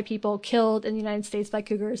 25 people killed in the United States by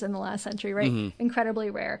cougars in the last century, right? Incredibly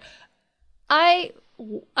rare. I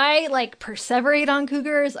like perseverate on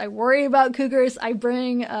cougars. I worry about cougars. I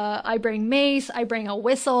bring mace. I bring a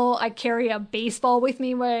whistle. I carry a baseball with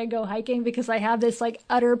me when I go hiking because I have this like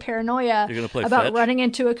utter paranoia about fetch? running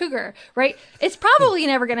into a cougar. Right? It's probably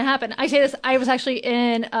never going to happen. I say this. I was actually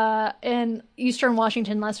in Eastern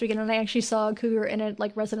Washington last weekend, and I actually saw a cougar in a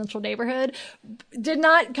like residential neighborhood. Did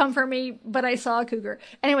not comfort me, but I saw a cougar.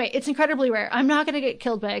 Anyway, it's incredibly rare. I'm not going to get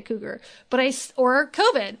killed by a cougar, or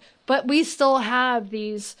COVID. But we still have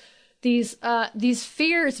these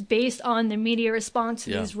fears based on the media response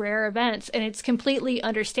to these rare events, and it's completely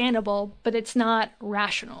understandable, but it's not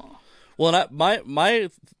rational. Well, and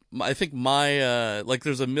I think my like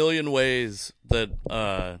there's a million ways that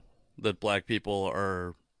that Black people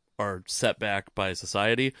are set back by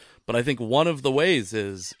society, but I think one of the ways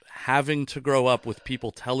is having to grow up with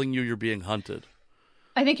people telling you you're being hunted.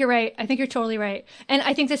 I think you're right. I think you're totally right. And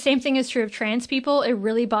I think the same thing is true of trans people. It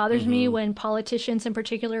really bothers me when politicians in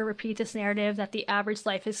particular repeat this narrative that the average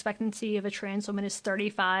life expectancy of a trans woman is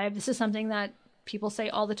 35. This is something that people say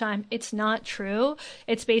all the time. It's not true.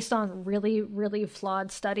 It's based on really, really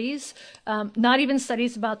flawed studies, not even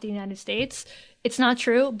studies about the United States. It's not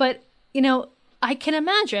true. But, you know, I can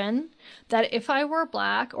imagine that if I were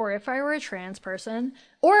Black or if I were a trans person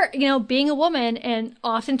or, you know, being a woman, and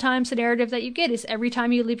oftentimes the narrative that you get is every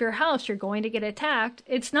time you leave your house, you're going to get attacked.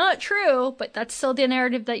 It's not true, but that's still the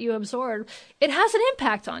narrative that you absorb. It has an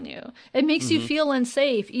impact on you. It makes you feel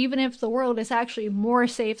unsafe, even if the world is actually more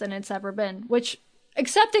safe than it's ever been, which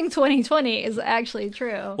accepting 2020 is actually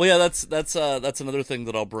true. Well, yeah, that's another thing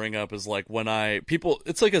that I'll bring up is like when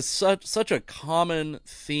it's like such a common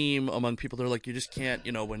theme among people. They're like, you just can't,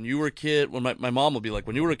 you know, when you were a kid, when my mom will be like,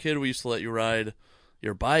 when you were a kid, we used to let you ride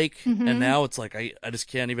your bike, and now it's like I just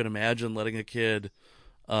can't even imagine letting a kid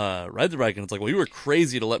ride the bike, and it's like, well, you were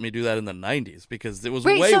crazy to let me do that in the 90s because it was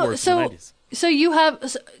way worse in the 90s. So do you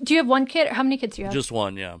have one kid? How many kids do you have? Just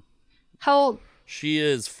one, yeah. How old? She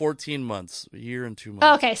is 14 months, a year and 2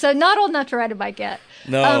 months. Okay, so not old enough to ride a bike yet.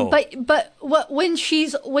 No. But when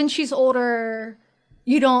she's older,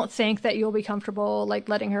 you don't think that you'll be comfortable like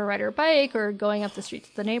letting her ride her bike or going up the street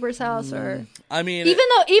to the neighbor's house, or I mean, even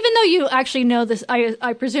though you actually know this,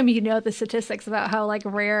 I presume you know the statistics about how like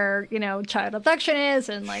rare, you know, child abduction is,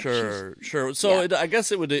 and like sure. So I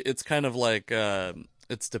guess it's kind of like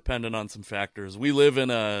it's dependent on some factors. We live in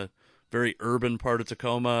a very urban part of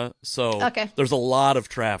Tacoma, so there's a lot of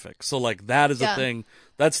traffic. So like that is a thing.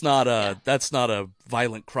 That's not a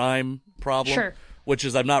violent crime problem. Sure. Which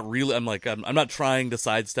is I'm not trying to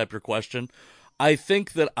sidestep your question. I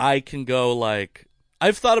think that I can go like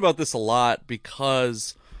I've thought about this a lot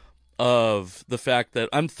because of the fact that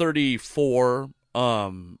I'm 34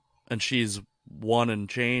 and she's 1 and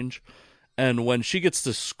change, and when she gets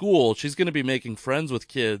to school, she's going to be making friends with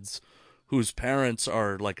kids whose parents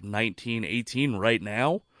are like 19, 18 right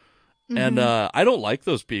now. And I don't like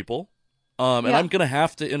those people. And I'm going to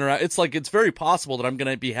have to interact. It's like, it's very possible that I'm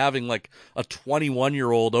going to be having like a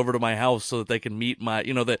 21-year-old over to my house so that they can meet my,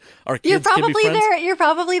 you know, that our kids can be friends. You're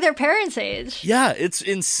probably their parents' age. Yeah, it's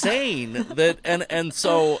insane that, and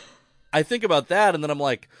so I think about that, and then I'm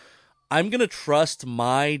like, I'm going to trust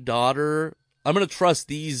my daughter. I'm going to trust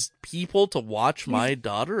these people to watch my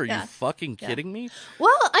daughter? Are you fucking kidding me?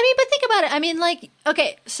 Well, I mean, but think about it. I mean, like,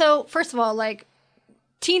 okay, so first of all, like,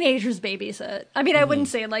 teenagers babysit. I mean, I wouldn't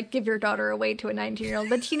say, like, give your daughter away to a 19-year-old,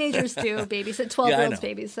 but teenagers do babysit. 12-year-olds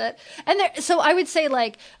babysit. And so I would say,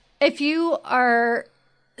 like, if you are...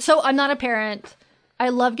 So I'm not a parent. I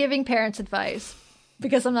love giving parents advice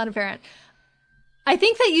because I'm not a parent. I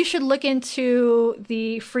think that you should look into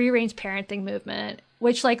the free-range parenting movement,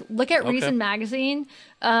 which, like, look at Reason Magazine,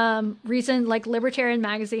 Reason, like, Libertarian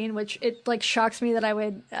Magazine, which it, like, shocks me that I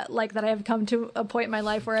would, like, that I have come to a point in my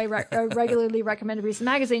life where I regularly recommend Reason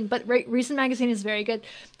Magazine, but Reason Magazine is very good.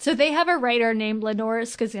 So they have a writer named Lenore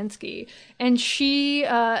Skaczynski, and she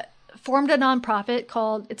formed a nonprofit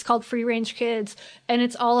called Free Range Kids, and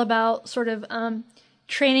it's all about sort of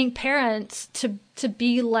training parents to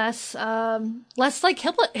be less like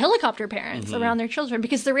helicopter parents around their children,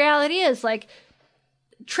 because the reality is, like,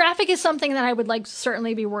 traffic is something that I would, like,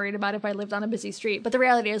 certainly be worried about if I lived on a busy street. But the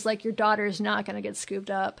reality is, like, your daughter's not going to get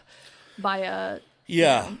scooped up by a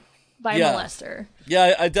molester.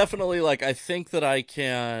 Yeah, I definitely, like, I think that I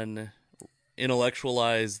can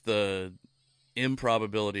intellectualize the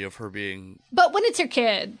improbability of her being. But when it's your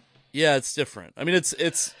kid. Yeah, it's different. I mean,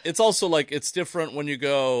 it's also, like, it's different when you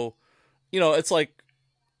go, you know, it's like,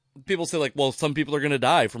 people say, like, well, some people are going to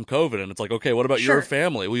die from COVID, and it's like, okay, what about your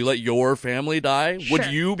family? Will you let your family die? Would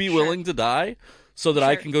you be willing to die so that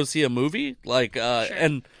I can go see a movie? Like,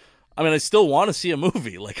 and I mean, I still want to see a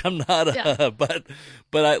movie. Like, I'm not, but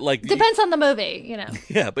I like depends on the movie, you know.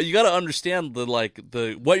 Yeah, but you got to understand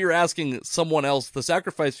what you're asking someone else, the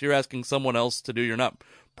sacrifice you're asking someone else to do. You're not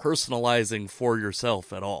personalizing for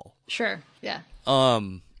yourself at all. Sure. Yeah.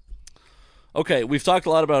 Okay, we've talked a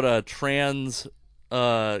lot about trans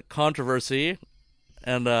controversy,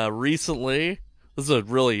 and recently, this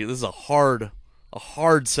is a hard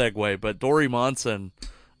segue, but Dory Monson.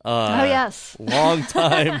 Oh yes, long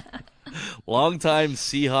time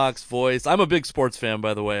Seahawks voice. I'm a big sports fan,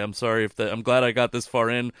 by the way. I'm sorry I'm glad I got this far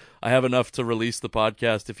in. I have enough to release the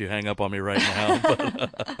podcast if you hang up on me right now.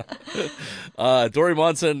 But, Dory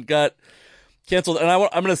Monson got canceled, and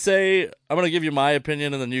I'm going to give you my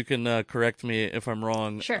opinion, and then you can correct me if I'm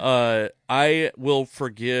wrong. Sure. I will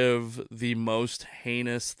forgive the most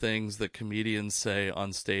heinous things that comedians say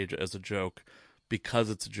on stage as a joke because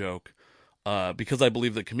it's a joke. Because I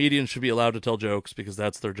believe that comedians should be allowed to tell jokes because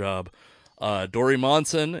that's their job. Dory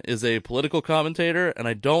Monson is a political commentator, and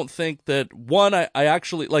I don't think that I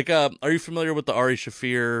actually like. Are you familiar with the Ari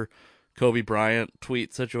Shaffir, Kobe Bryant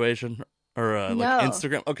tweet situation or No.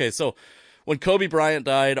 Instagram? Okay, so when Kobe Bryant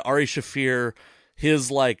died, Ari Shaffir, his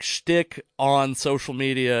like shtick on social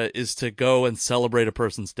media is to go and celebrate a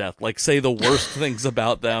person's death, like say the worst things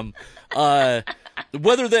about them.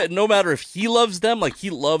 No matter if he loves them, like he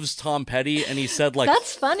loves Tom Petty, and he said like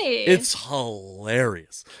that's funny. It's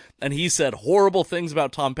hilarious, and he said horrible things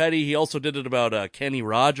about Tom Petty. He also did it about Kenny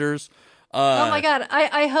Rogers. Oh my God!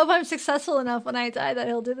 I hope I'm successful enough when I die that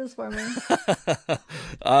he'll do this for me.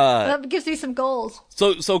 That gives me some goals.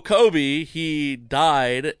 So Kobe, he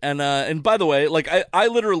died, and by the way, like I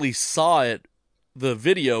literally saw the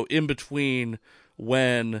video in between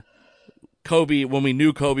when we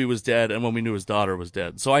knew Kobe was dead and when we knew his daughter was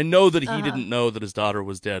dead. So I know that he didn't know that his daughter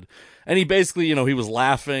was dead. And he basically, he was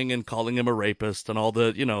laughing and calling him a rapist and all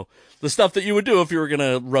the, the stuff that you would do if you were going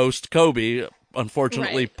to roast Kobe,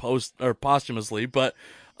 unfortunately, right. Posthumously. But,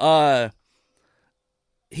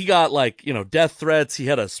 he got death threats. He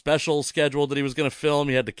had a special schedule that he was going to film.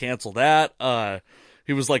 He had to cancel that.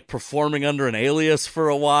 He was performing under an alias for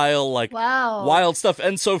a while, wow. Wild stuff.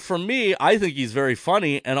 And so for me, I think he's very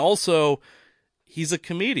funny, and also he's a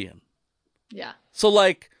comedian. Yeah. So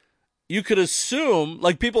you could assume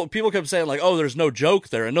people kept saying oh, there's no joke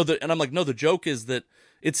there, and I'm like, no, the joke is that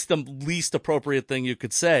it's the least appropriate thing you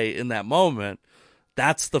could say in that moment.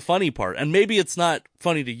 That's the funny part, and maybe it's not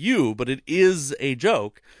funny to you, but it is a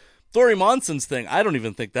joke. Dory Monson's thing, I don't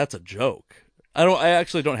even think that's a joke. I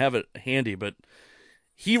actually don't have it handy, but.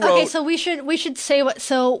 He wrote. Okay, so we should say Dory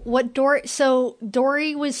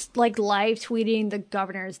was live tweeting the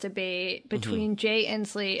governor's debate between Jay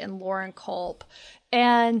Inslee and Lauren Culp,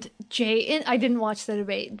 and I didn't watch the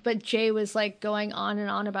debate, but Jay was going on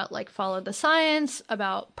and on about follow the science,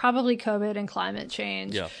 about probably COVID and climate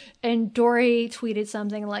change, and Dory tweeted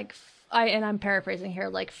something I'm paraphrasing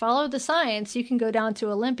here, follow the science. You can go down to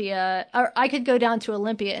Olympia, or I could go down to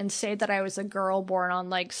Olympia and say that I was a girl born on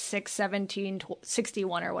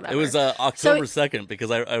 6/17/61 or whatever. It was October 2nd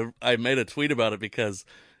because I made a tweet about it because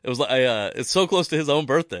it was it's so close to his own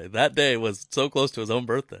birthday. That day was so close to his own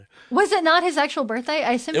birthday. Was it not his actual birthday?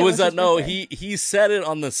 I assumed it was his no. birthday. He said it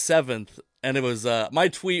on the 7th. And it was, my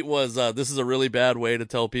tweet was, this is a really bad way to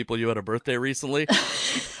tell people you had a birthday recently.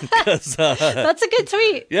 That's a good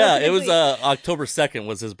tweet. Yeah, it was, October 2nd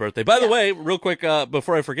was his birthday. By the way, real quick,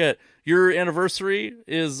 before I forget, your anniversary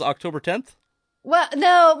is October 10th? Well,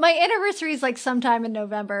 no, my anniversary is sometime in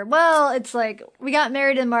November. Well, it's we got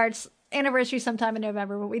married in March, anniversary sometime in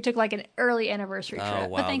November, but we took an early anniversary trip. Oh,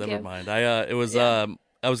 wow, but thank never you. mind.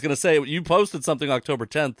 I was going to say, you posted something October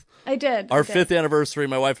 10th. I did. Our 5th anniversary,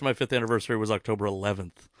 my wife and my 5th anniversary was October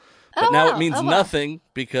 11th. But Oh, now wow. it means Oh, wow. nothing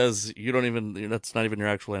because that's not even your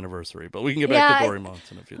actual anniversary. But we can get back to Dory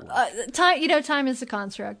Monson if you'd like. Time is a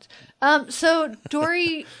construct. So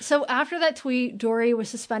Dory, so after that tweet, Dory was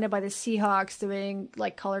suspended by the Seahawks doing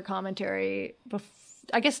color commentary.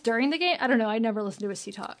 I guess during the game. I don't know. I never listened to a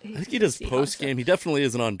Seahawks. I think he does post game. He definitely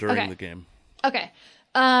isn't on during the game. Okay.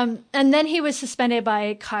 And then he was suspended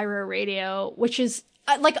by Cairo Radio, which is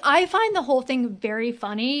I find the whole thing very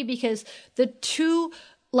funny because the two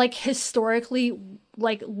historically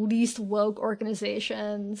least woke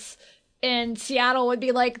organizations in Seattle would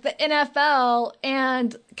be the NFL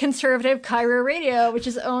and conservative Cairo Radio, which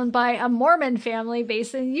is owned by a Mormon family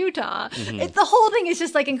based in Utah. Mm-hmm. The whole thing is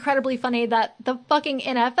just incredibly funny that the fucking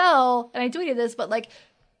NFL, and I tweeted this, but all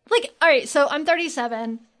right, so I'm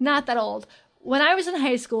 37, not that old. When I was in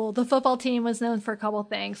high school, the football team was known for a couple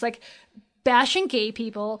things, bashing gay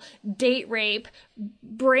people, date rape,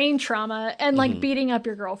 brain trauma, and like beating up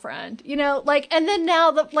your girlfriend, you know, like, and then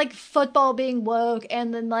now the like football being woke,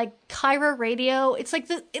 and then like Cairo radio, it's like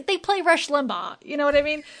they play Rush Limbaugh, you know what I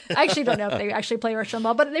mean? I actually don't know if they actually play Rush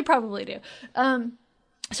Limbaugh, but they probably do.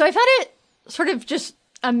 So I found it sort of just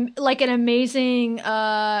like an amazing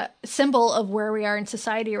symbol of where we are in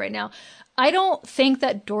society right now. I don't think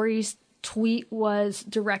that Dory's tweet was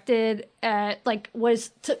directed at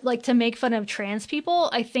to make fun of trans people.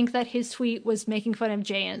 I think that his tweet was making fun of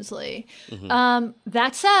Jay Inslee.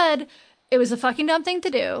 That said, it was a fucking dumb thing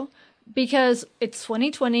to do because it's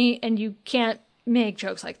 2020 and you can't make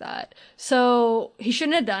jokes like that. So he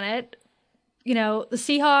shouldn't have done it. You know, the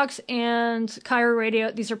Seahawks and Cairo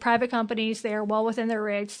Radio, these are private companies. They are well within their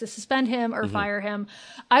rights to suspend him or fire him.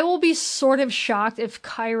 I will be sort of shocked if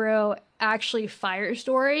Cairo actually fires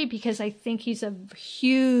Dory because I think he's a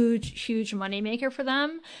huge, huge moneymaker for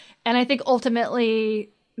them. And I think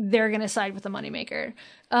ultimately they're going to side with the moneymaker.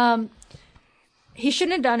 He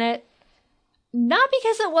shouldn't have done it. Not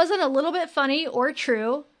because it wasn't a little bit funny or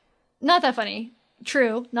true. Not that funny.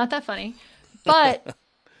 True. Not that funny. But...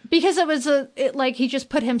 because it was he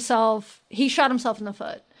just he shot himself in the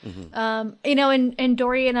foot. You know, and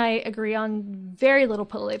Dory and I agree on very little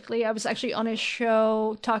politically. I was actually on his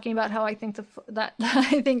show talking about how I think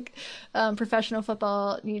professional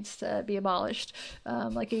football needs to be abolished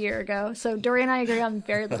like a year ago. So Dory and I agree on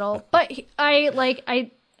very little, but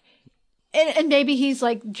and maybe he's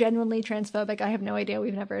like genuinely transphobic. I have no idea.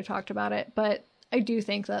 We've never talked about it, but I do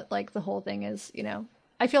think that like the whole thing is, you know,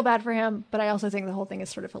 I feel bad for him, but I also think the whole thing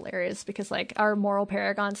is sort of hilarious because like our moral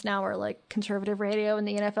paragons now are like conservative radio and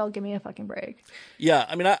the NFL. Give me a fucking break. Yeah.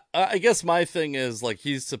 I mean, I guess my thing is like,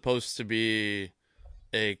 he's supposed to be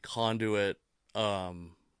a conduit,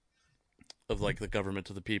 of like the government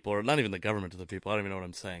to the people, or not even the government to the people. I don't even know what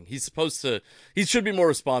I'm saying. He should be more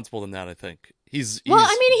responsible than that. I think he's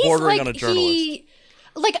bordering on a journalist.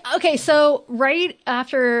 Okay, so right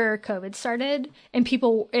after COVID started and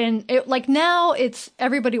now it's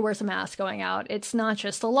everybody wears a mask going out. It's not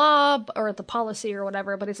just the law or the policy or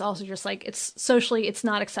whatever, but it's also just like it's socially, it's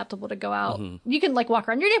not acceptable to go out. You can like walk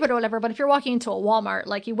around your neighborhood or whatever, but if you're walking into a Walmart,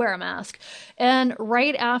 like you wear a mask. And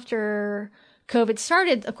right after COVID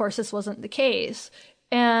started, of course, this wasn't the case.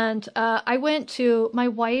 And my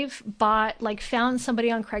wife found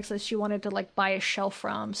somebody on Craigslist she wanted to like buy a shelf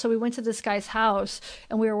from. So we went to this guy's house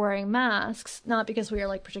and we were wearing masks, not because we were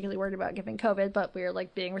like particularly worried about giving COVID, but we were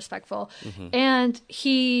like being respectful. And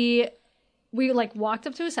we like walked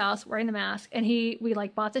up to his house wearing the mask and we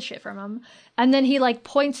like bought the shit from him. And then he like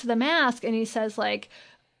points to the mask and he says like,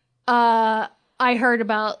 I heard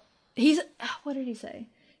about, what did he say?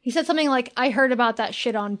 He said something like, I heard about that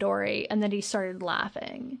shit on Dory, and then he started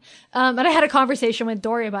laughing. And I had a conversation with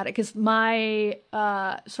Dory about it, because my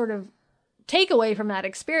sort of takeaway from that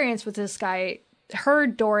experience with this guy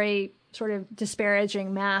heard Dory sort of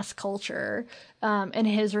disparaging mask culture, and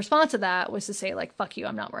his response to that was to say, like, fuck you,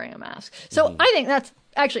 I'm not wearing a mask. So I think that's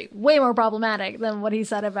actually way more problematic than what he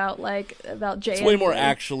said about Jay. It's way more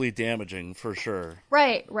actually damaging, for sure.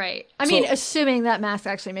 Right. I mean, assuming that masks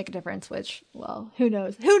actually make a difference, which, well, who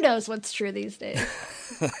knows? Who knows what's true these days?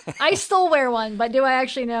 I still wear one, but do I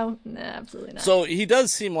actually know? Nah, absolutely not. So he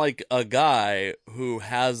does seem like a guy who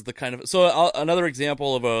has the kind of... So another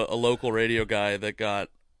example of a local radio guy that got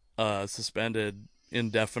suspended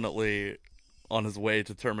indefinitely on his way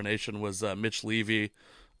to termination was Mitch Levy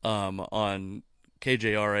on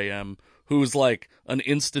KJRAM, who's like an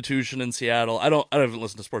institution in Seattle. I haven't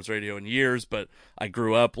listened to sports radio in years, but I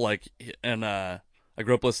grew up listening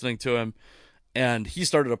to him, and he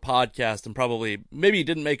started a podcast, and maybe he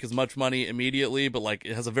didn't make as much money immediately, but like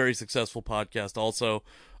it has a very successful podcast also.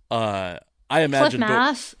 I imagine Cliff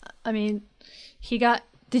Mass.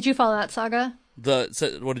 Did you follow that saga?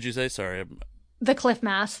 What did you say? Sorry. The Cliff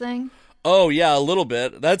Mass thing? Oh yeah, a little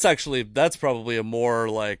bit. That's probably a more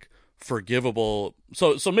like forgivable.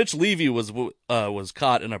 So Mitch Levy was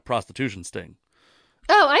caught in a prostitution sting.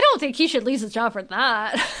 Oh, I don't think he should lose his job for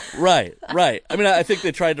that. Right. I mean, I think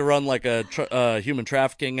they tried to run like a human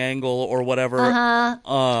trafficking angle or whatever. I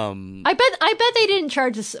bet they didn't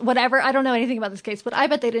charge us whatever. I don't know anything about this case, but I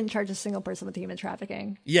bet they didn't charge a single person with human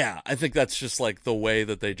trafficking. Yeah, I think that's just like the way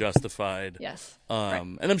that they justified. Yes. Right.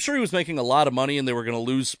 And I'm sure he was making a lot of money, and they were going to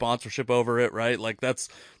lose sponsorship over it, right? Like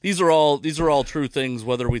these are all true things,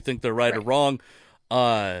 whether we think they're right or wrong.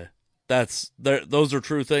 Those are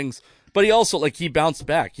true things. But he also, he bounced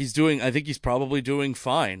back. I think he's probably doing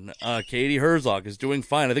fine. Katie Herzog is doing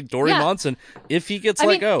fine. I think Dory Monson, if he gets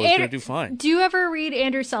let go, is going to do fine. Do you ever read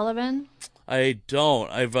Andrew Sullivan? I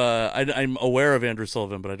don't. I'm aware of Andrew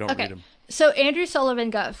Sullivan, but I don't read him. So Andrew Sullivan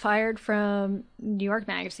got fired from New York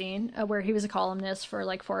Magazine, where he was a columnist for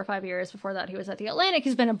like 4 or 5 years. Before that, he was at The Atlantic.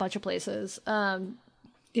 He's been a bunch of places. Public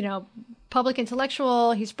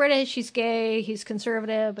intellectual. He's British. He's gay. He's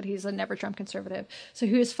conservative, but he's a never Trump conservative. So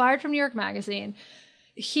he was fired from New York Magazine.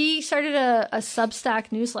 He started a Substack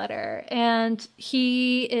newsletter, and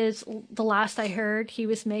he is, the last I heard, he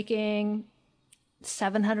was making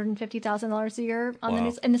 $750,000 a year on the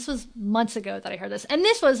news. And this was months ago that I heard this. And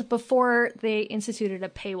this was before they instituted a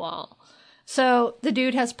paywall. So the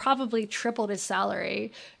dude has probably tripled his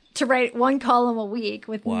salary to write one column a week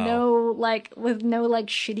with no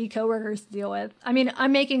shitty coworkers to deal with. I mean,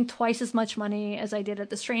 I'm making twice as much money as I did at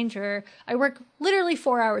The Stranger. I work literally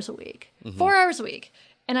 4 hours a week. 4 hours a week.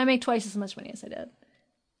 And I make twice as much money as I did.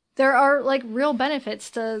 There are like real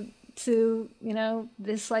benefits to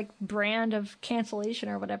this like brand of cancellation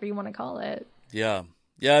or whatever you want to call it. Yeah.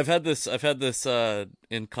 I've had this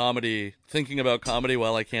in comedy, thinking about comedy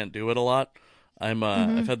while I can't do it a lot.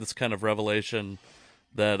 I've had this kind of revelation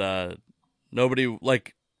that nobody,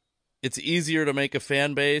 like, it's easier to make a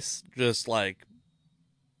fan base just like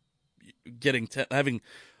having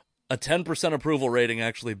a 10% approval rating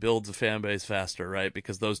actually builds a fan base faster, right?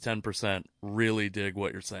 Because those 10% really dig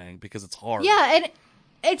what you're saying, because it's hard. Yeah, and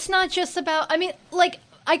it's not just about, I mean, like,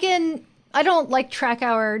 I don't like track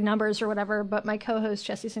our numbers or whatever, but my co-host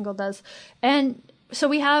Jesse Single does. And so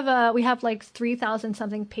we have like 3,000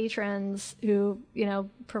 something patrons who,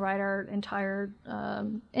 provide our entire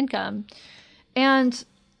income. And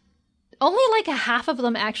only like a half of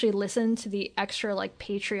them actually listen to the extra like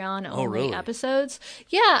Patreon only episodes.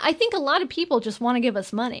 Yeah, I think a lot of people just want to give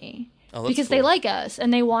us money. Because they like us,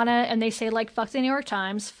 and they say like, fuck the New York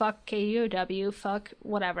Times, fuck KUOW, fuck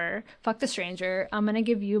whatever, fuck The Stranger. I'm gonna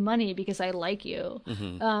give you money because I like you,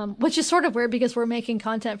 which is sort of weird because we're making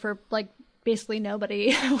content for like basically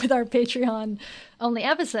nobody with our Patreon only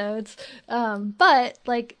episodes. But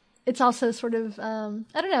like, it's also sort of, I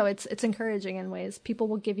don't know, it's encouraging in ways. People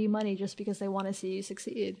will give you money just because they want to see you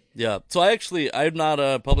succeed. Yeah. So I'm not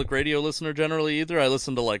a public radio listener generally either. I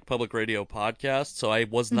listen to like public radio podcasts. So I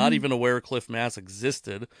was not even aware Cliff Mass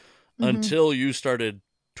existed until you started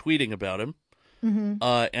tweeting about him.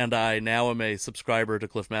 And I now am a subscriber to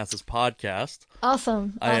Cliff Mass's podcast.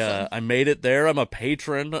 Awesome. I made it there. I'm a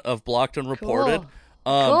patron of Blocked and Reported. Cool.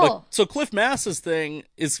 But so Cliff Mass's thing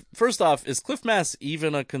is, first off, is Cliff Mass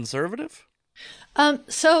even a conservative?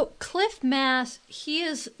 So Cliff Mass, he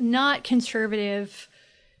is not conservative.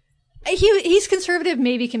 He's conservative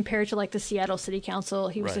maybe compared to like the Seattle City Council.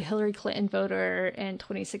 He was a Hillary Clinton voter in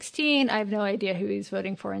 2016. I have no idea who he's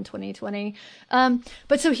voting for in 2020.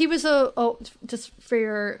 But so he was just for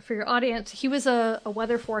your audience, he was a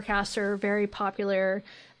weather forecaster, very popular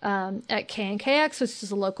at KNKX, which is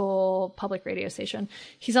a local public radio station.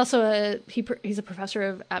 He's also he's a professor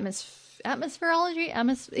of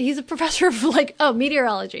atmospherology. He's a professor of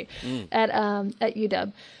meteorology at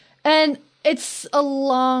UW, and it's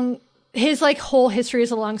his like whole history is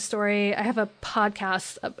a long story. I have a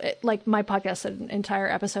podcast, like my podcast, an entire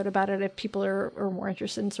episode about it if people are more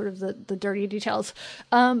interested in sort of the dirty details.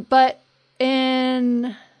 But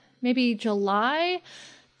in maybe July,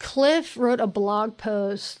 Cliff wrote a blog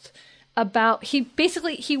post about,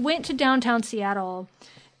 he went to downtown Seattle.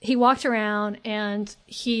 He walked around and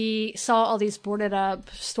he saw all these boarded up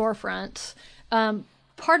storefronts,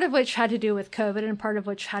 part of which had to do with COVID and part of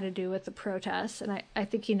which had to do with the protests. And I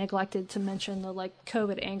think he neglected to mention the like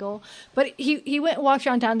COVID angle. But he went and walked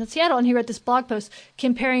around downtown Seattle and he wrote this blog post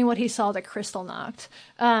comparing what he saw that Crystal knocked.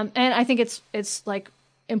 And I think it's like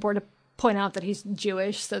important to point out that he's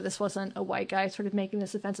Jewish, so this wasn't a white guy sort of making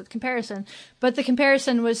this offensive comparison. But the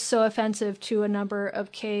comparison was so offensive to a number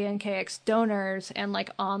of KNKX donors and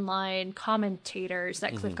like online commentators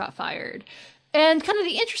that Cliff got fired. And kind of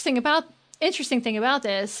the interesting thing about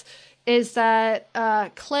this is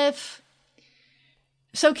that Cliff,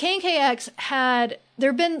 so KNKX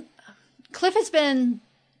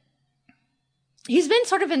he's been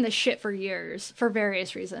sort of in the shit for years for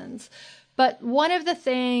various reasons. But one of the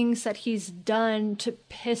things that he's done to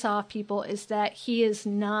piss off people is that he is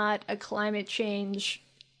not a climate change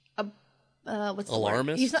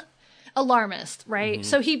alarmist. He's not alarmist, right?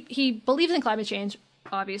 So he believes in climate change.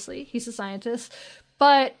 Obviously, he's a scientist,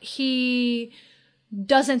 but he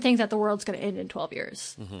doesn't think that the world's going to end in 12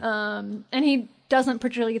 years. And he doesn't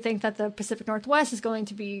particularly think that the Pacific Northwest is going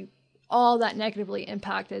to be all that negatively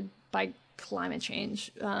impacted by climate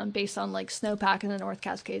change based on like snowpack in the North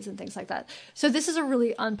Cascades and things like that. So this is a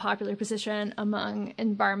really unpopular position among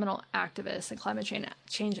environmental activists and climate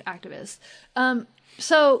change activists.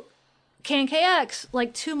 So KNKX,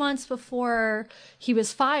 like 2 months before he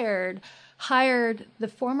was fired, hired the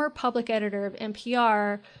former public editor of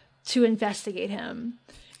NPR to investigate him.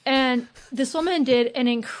 And this woman did an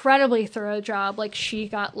incredibly thorough job. Like, she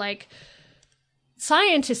got like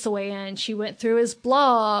scientists to weigh in. She went through his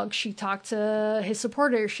blog. She talked to his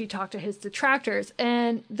supporters. She talked to his detractors.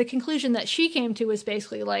 And the conclusion that she came to was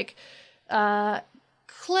basically like,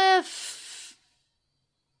 Cliff,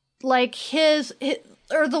 like his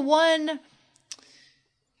or the one.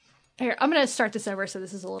 Here, I'm going to start this over so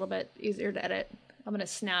this is a little bit easier to edit. I'm going to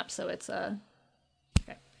snap so it's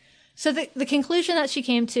okay. So the conclusion that she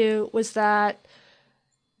came to was that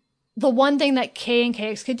the one thing that K and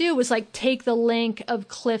KX could do was like take the link of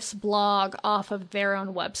Cliff's blog off of their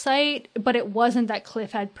own website, but it wasn't that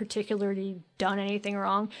Cliff had particularly done anything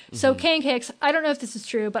wrong. Mm-hmm. So K and KX, I don't know if this is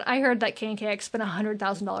true, but I heard that K and KX spent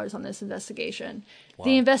 $100,000 on this investigation. Wow.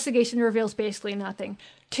 The investigation reveals basically nothing.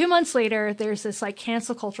 2 months later, there's this like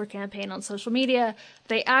cancel culture campaign on social media.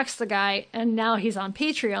 They axed the guy, and now he's on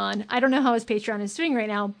Patreon. I don't know how his Patreon is doing right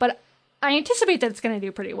now, but I anticipate that it's going to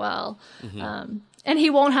do pretty well. Mm-hmm. And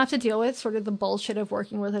he won't have to deal with sort of the bullshit of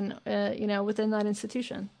working within that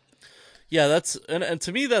institution. Yeah, that's and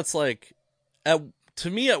to me that's like,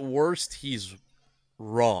 at worst he's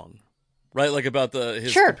wrong, right? Like about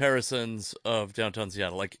his comparisons of downtown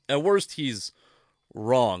Seattle. Like at worst he's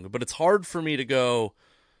wrong, but it's hard for me to go.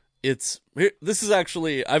 This is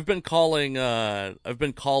actually I've been calling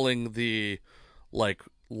the like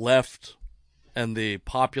left and the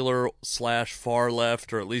popular / far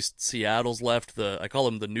left, or at least Seattle's left, I call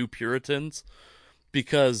them the New Puritans,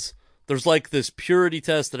 because there's like this purity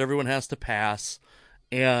test that everyone has to pass,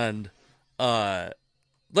 and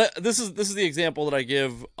this is the example that I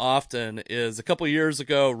give often. Is a couple years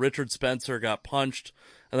ago, Richard Spencer got punched,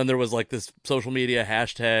 and then there was like this social media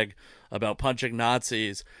hashtag about punching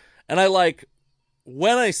Nazis, and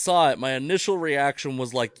when I saw it, my initial reaction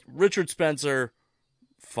was like, Richard Spencer,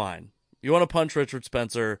 fine. You want to punch Richard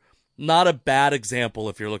Spencer, not a bad example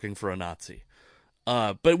if you're looking for a Nazi.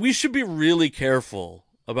 But we should be really careful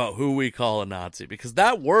about who we call a Nazi, because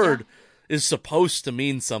that word is supposed to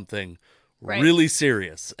mean something really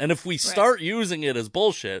serious. And if we start using it as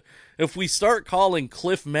bullshit, if we start calling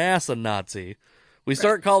Cliff Mass a Nazi, we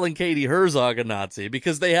start calling Katie Herzog a Nazi,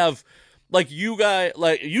 because they have, like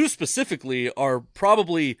you specifically are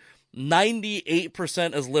probably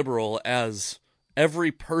 98% as liberal as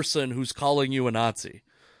every person who's calling you a Nazi.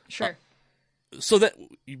 Sure. So that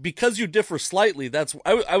because you differ slightly,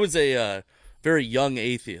 I was a very young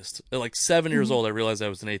atheist. At like 7 years old, I realized I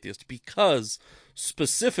was an atheist, because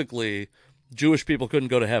specifically Jewish people couldn't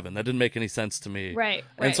go to heaven. That didn't make any sense to me. Right.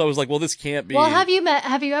 And so I was like, well, this can't be. Well, have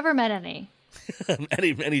you ever met any?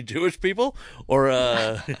 any Jewish people, or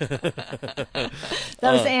that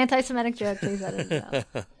was the anti-Semitic joke. Please edit it out.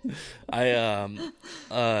 I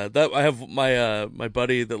have my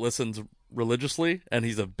buddy that listens religiously, and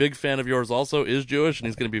he's a big fan of yours also, is Jewish, and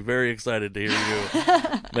he's going to be very excited to hear you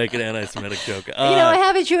make an anti-Semitic joke. I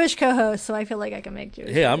have a Jewish co-host, so I feel like I can make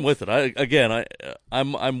Jewish jokes. I'm with it.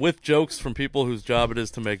 I'm with jokes from people whose job it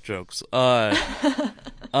is to make jokes. I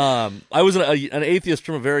was an atheist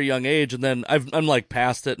from a very young age, and then I'm like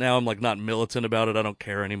past it now. I'm like not militant about it. I don't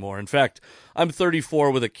care anymore. In fact, I'm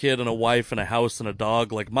 34 with a kid and a wife and a house and a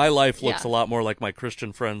dog. Like, my life looks a lot more like my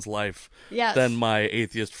Christian friend's life than my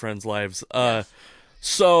atheist friends' lives.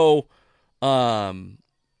 So,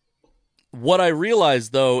 what I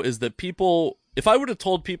realized though is that people, if I would have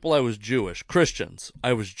told people I was Jewish, Christians,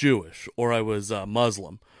 I was Jewish, or I was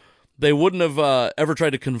Muslim, they wouldn't have ever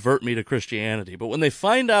tried to convert me to Christianity. But when they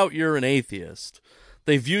find out you're an atheist,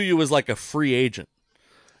 they view you as like a free agent.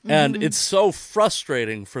 And it's so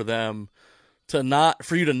frustrating for them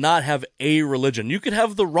for you to not have a religion. You could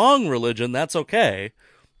have the wrong religion, that's okay.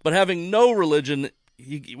 But having no religion,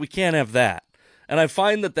 we can't have that. And I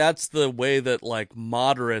find that that's the way that like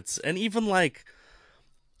moderates, and even like,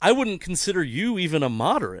 I wouldn't consider you even a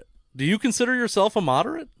moderate. Do you consider yourself a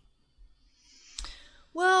moderate?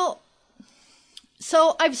 Well,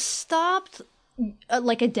 so I've stopped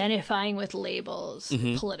like identifying with labels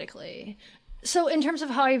politically. So in terms of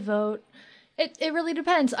how I vote, it really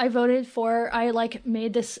depends. I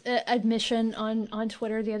made this admission on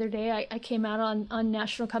Twitter the other day. I came out on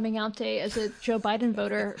National Coming Out Day as a Joe Biden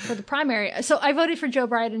voter for the primary. So I voted for Joe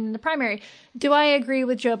Biden in the primary. Do I agree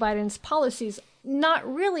with Joe Biden's policies? Not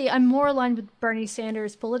really. I'm more aligned with Bernie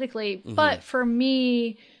Sanders politically. But for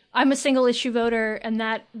me, I'm a single issue voter, and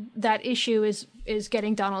that issue is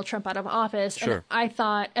getting Donald Trump out of office. Sure. And I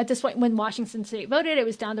thought at this point, when Washington State voted, it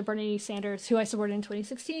was down to Bernie Sanders, who I supported in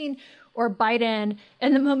 2016, or Biden,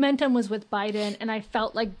 and the momentum was with Biden, and I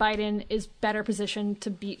felt like Biden is better positioned to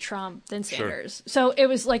beat Trump than Sanders. Sure. So it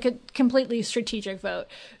was like a completely strategic vote.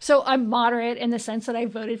 So I'm moderate in the sense that I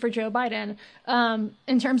voted for Joe Biden.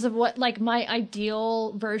 In terms of what like my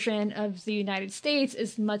ideal version of the United States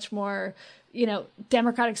is much more,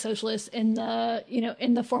 democratic socialist in the,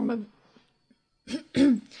 in the form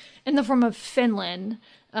of Finland,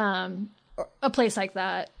 a place like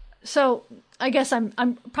that. So I guess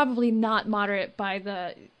I'm probably not moderate by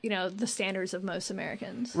the the standards of most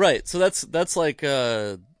Americans. Right. So that's like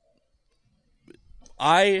I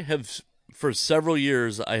have for several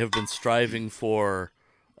years I have been striving for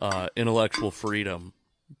intellectual freedom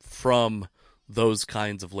from those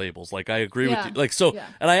kinds of labels. Like I agree with you. Like so,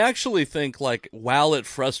 and I actually think like while it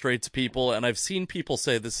frustrates people, and I've seen people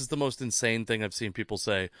say this is the most insane thing I've seen people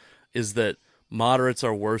say is that moderates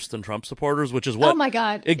are worse than Trump supporters, which is what, oh my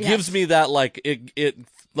God, it gives me that like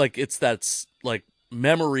it's that like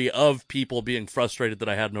memory of people being frustrated that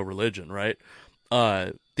I had no religion, right?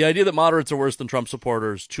 The idea that moderates are worse than Trump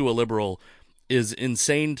supporters to a liberal is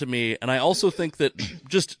insane to me, and I also think that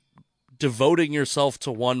just devoting yourself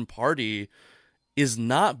to one party is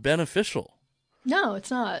not beneficial. No, it's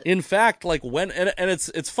not. In fact, like when and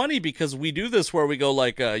it's funny because we do this where we go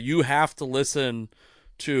like you have to listen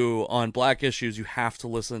to on black issues, you have to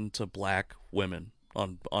listen to black women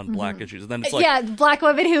on black issues, and then it's like black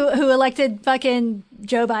women who elected fucking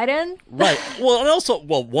Joe Biden, right? Well, and also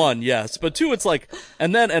one, yes, but two, it's like,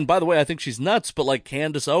 and by the way, I think she's nuts, but like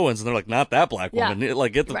Candace Owens, and they're like, not that black woman,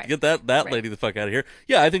 like get that lady the fuck out of here.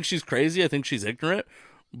 Yeah, I think she's crazy. I think she's ignorant,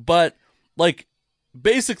 but like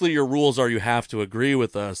basically your rules are you have to agree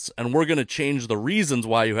with us, and we're going to change the reasons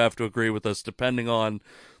why you have to agree with us depending on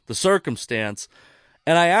the circumstance.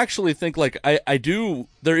 And I actually think, like, I do,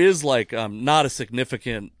 there is, like, not a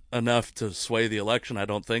significant enough to sway the election, I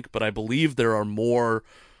don't think, but I believe there are more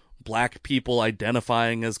black people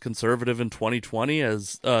identifying as conservative in 2020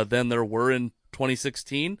 as than there were in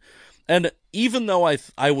 2016. And even though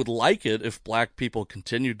I would like it if black people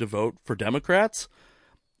continued to vote for Democrats,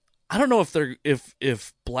 I don't know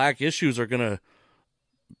if black issues are going to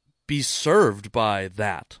be served by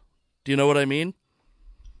that. Do you know what I mean?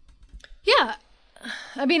 Yeah.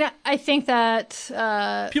 I mean, I think that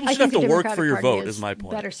people should have to work for your vote. Is my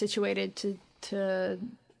point. Better situated to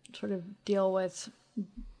sort of deal with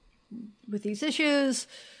these issues.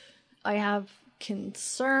 I have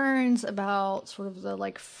concerns about sort of the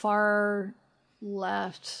like far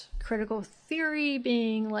left critical theory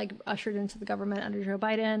being like ushered into the government under Joe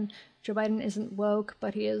Biden. Joe Biden isn't woke,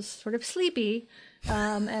 but he is sort of sleepy.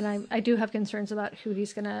 And I do have concerns about who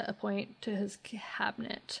he's going to appoint to his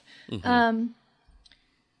cabinet. Mm-hmm.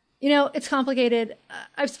 It's complicated.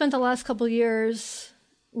 I've spent the last couple of years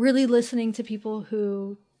really listening to people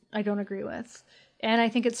who I don't agree with, and I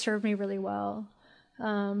think it's served me really well.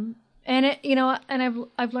 And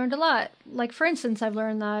I've learned a lot. Like, for instance, I've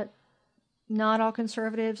learned that not all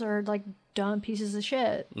conservatives are like dumb pieces of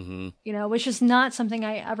shit. Mm-hmm. Which is not something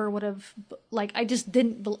I ever would have like. I just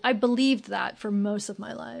didn't. I believed that for most of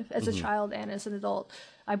my life as a child and as an adult.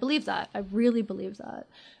 I believed that. I really believed that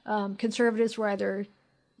conservatives were either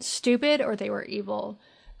stupid or they were evil,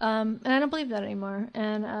 and I don't believe that anymore.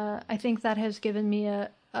 And I think that has given me a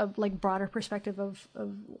like broader perspective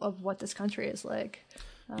of what this country is like.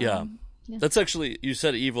 Yeah, that's actually, you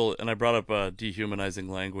said evil, and I brought up dehumanizing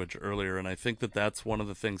language earlier, and I think that's one of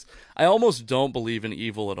the things. I almost don't believe in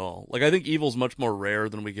evil at all. Like, I think evil is much more rare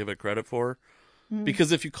than we give it credit for,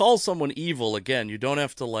 because if you call someone evil, again, you don't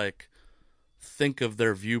have to like think of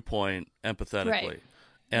their viewpoint empathetically. Right.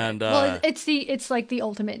 And it's like the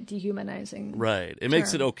ultimate dehumanizing. Right. It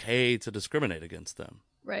makes it okay to discriminate against them.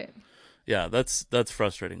 Right. Yeah, that's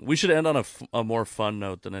frustrating. We should end on a more fun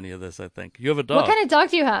note than any of this, I think. You have a dog. What kind of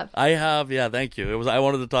dog do you have? I have, yeah, thank you. I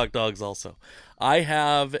wanted to talk dogs also. I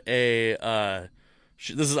have I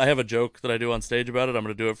have a joke that I do on stage about it. I'm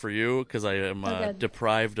going to do it for you because I am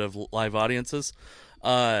deprived of live audiences.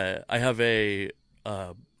 I have a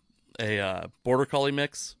border collie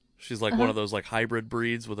mix. She's like one of those like hybrid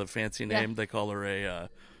breeds with a fancy name. Yeah. They call her a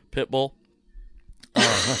pit bull.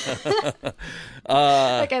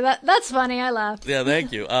 Okay, that's funny. I laughed. Yeah,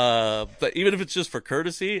 thank you. But even if it's just for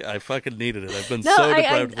courtesy, I fucking needed it. I've been so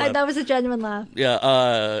deprived of that. That was a genuine laugh.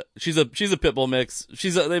 Yeah, she's a pit bull mix.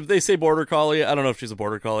 They say border collie. I don't know if she's a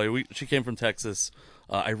border collie. She came from Texas.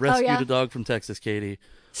 I rescued a dog from Texas, Katie.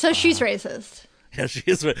 So she's racist. Yeah, she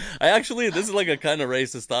is. I actually, this is like a kind of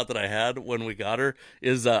racist thought that I had when we got her,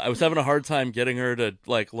 is I was having a hard time getting her to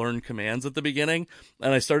like learn commands at the beginning,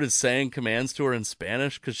 and I started saying commands to her in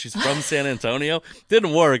Spanish because she's from San Antonio.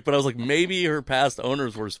 Didn't work, but I was like, maybe her past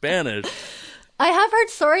owners were Spanish. I have heard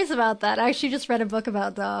stories about that. I actually just read a book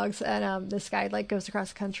about dogs, and this guy like goes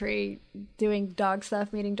across the country doing dog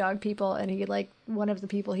stuff, meeting dog people, and he like one of the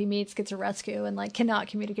people he meets gets a rescue and like cannot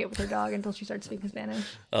communicate with her dog until she starts speaking Spanish.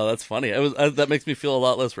 Oh, that's funny. That makes me feel a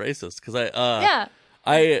lot less racist because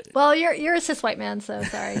well, you're a cis white man, so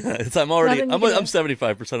sorry. I'm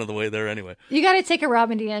 75% of the way there anyway. You got to take a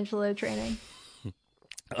Robin DiAngelo training.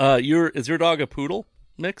 Is your dog a poodle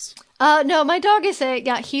mix? No, my dog is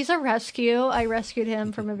he's a rescue. I rescued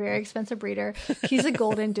him from a very expensive breeder. He's a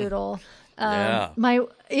golden doodle. So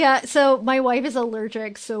my wife is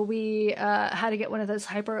allergic, so we had to get one of those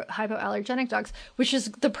hypoallergenic dogs, which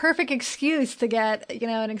is the perfect excuse to get,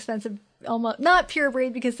 an expensive, almost not pure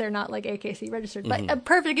breed because they're not like AKC registered, but a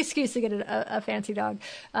perfect excuse to get a fancy dog.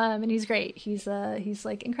 And he's great. He's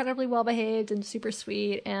like incredibly well behaved and super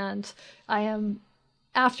sweet. And I am,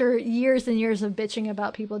 after years and years of bitching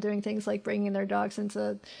about people doing things like bringing their dogs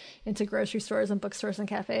into grocery stores and bookstores and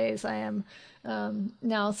cafes, I am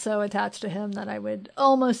now so attached to him that I would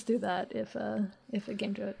almost do that if it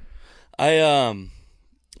came to it. Our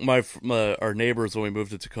neighbors, when we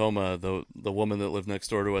moved to Tacoma, the woman that lived next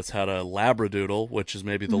door to us had a Labradoodle, which is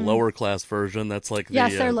maybe the lower class version. That's like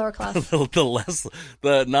they're lower class.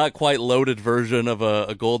 the not quite loaded version of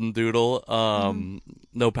a golden doodle.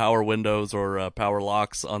 No power windows or power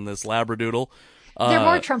locks on this Labradoodle. They're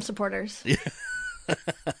more Trump supporters. Yeah.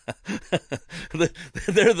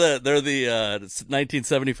 They're the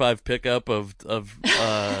 1975 pickup of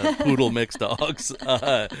poodle mixed dogs.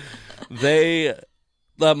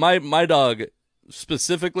 My dog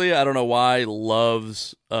specifically, I don't know why,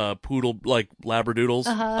 loves poodle, like Labradoodles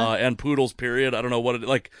and poodles. Period. I don't know what it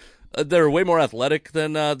like. They're way more athletic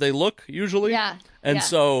than they look usually. Yeah, and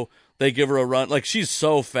so they give her a run. Like she's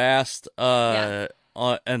so fast. And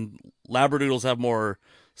Labradoodles have more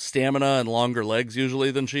stamina and longer legs usually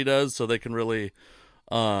than she does, so they can really.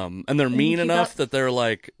 And they're mean enough that they're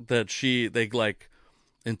like that. They like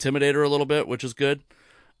intimidate her a little bit, which is good.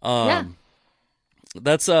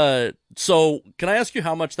 That's so can I ask you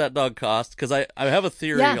how much that dog cost? Because I have a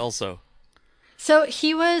theory also. So I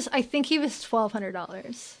think he was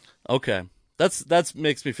 $1,200. Okay. That's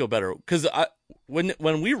makes me feel better. Because when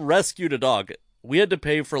we rescued a dog, we had to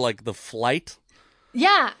pay for like the flight.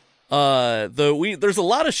 Yeah. There's a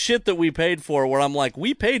lot of shit that we paid for where I'm like,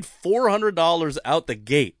 we paid $400 out the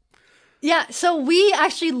gate. Yeah, so we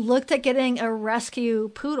actually looked at getting a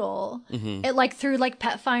rescue poodle, through like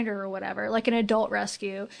Pet Finder or whatever, like an adult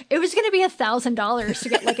rescue. It was going to be $1,000 to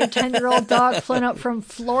get like a 10-year-old dog flown up from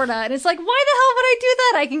Florida, and it's like, why the hell would I do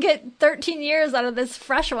that? I can get 13 years out of this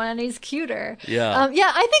fresh one, and he's cuter. Yeah, I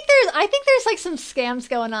think there's like some scams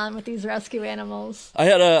going on with these rescue animals. I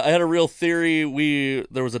had a real theory.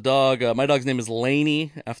 There was a dog. My dog's name is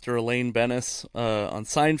Laney, after Elaine Bennis on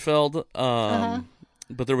Seinfeld.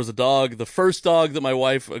 But there was a dog, the first dog that my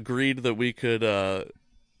wife agreed that we could,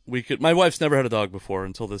 my wife's never had a dog before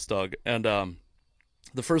until this dog. And, the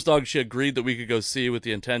first dog she agreed that we could go see with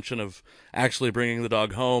the intention of actually bringing the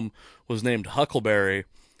dog home was named Huckleberry.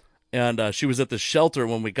 And, she was at the shelter.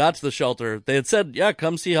 When we got to the shelter, they had said, yeah,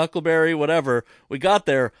 come see Huckleberry, whatever. We got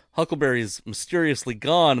there, Huckleberry's mysteriously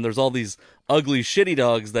gone, and there's all these ugly, shitty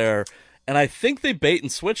dogs there. And I think they bait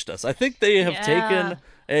and switched us. I think they have taken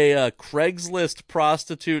a Craigslist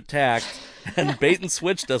prostitute tact and bait and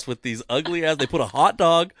switched us with these ugly ass. They put a hot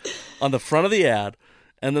dog on the front of the ad,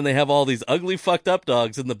 and then they have all these ugly fucked up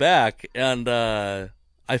dogs in the back. And I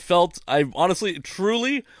honestly,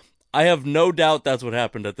 truly, I have no doubt that's what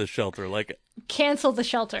happened at this shelter. Like, cancel the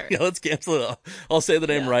shelter. Yeah, let's cancel it. I'll say the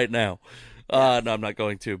name right now. No, I'm not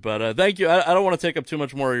going to, but thank you. I don't want to take up too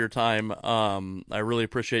much more of your time. I really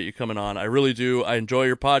appreciate you coming on. I really do. I enjoy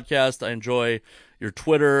your podcast. I enjoy your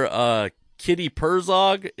Twitter. Kitty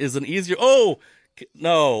Herzog is an easier. Oh,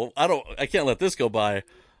 no, I can't let this go by.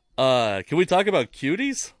 Can we talk about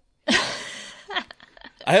cuties? I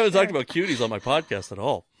haven't talked about cuties on my podcast at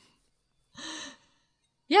all.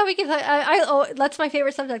 Yeah, we can. That's my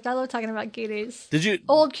favorite subject. I love talking about cuties. Did you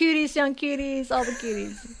old cuties, young cuties, all the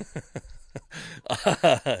cuties?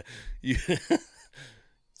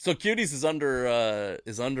 So cuties is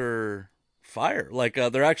under fire. Like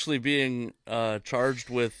they're actually being charged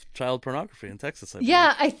with child pornography in Texas. I believe.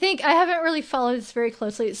 Yeah, I think I haven't really followed this very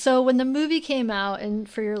closely. So when the movie came out, and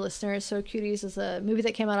for your listeners, so Cuties is a movie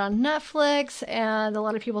that came out on Netflix, and a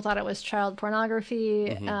lot of people thought it was child pornography,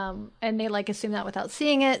 and they like assumed that without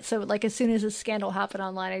seeing it. So like as soon as this scandal happened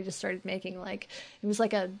online, I just started making like it was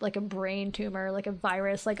like a brain tumor, like a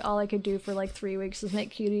virus. Like all I could do for like 3 weeks was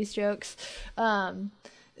make Cuties jokes.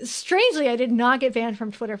 Strangely, I did not get banned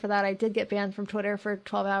from Twitter for that. I did get banned from Twitter for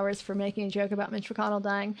 12 hours for making a joke about Mitch McConnell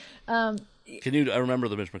dying. Can you? I remember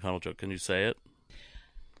the Mitch McConnell joke. Can you say it?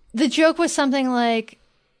 The joke was something like,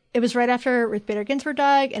 it was right after Ruth Bader Ginsburg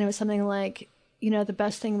died, and it was something like, the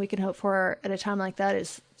best thing we can hope for at a time like that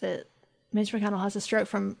is that Mitch McConnell has a stroke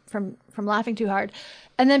from laughing too hard.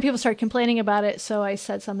 And then people started complaining about it, so I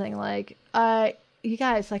said something like, you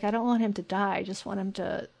guys, like, I don't want him to die. I just want him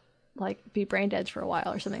to be brain dead for a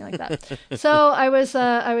while or something like that. So I was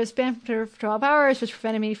banned from Twitter for 12 hours, which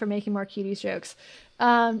prevented me from making more Cuties jokes.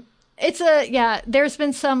 There's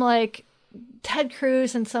been some like Ted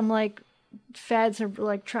Cruz and some like feds are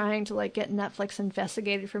like trying to like get Netflix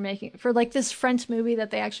investigated for like this French movie that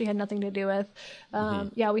they actually had nothing to do with.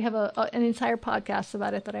 Yeah, we have an entire podcast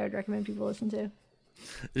about it that I would recommend people listen to.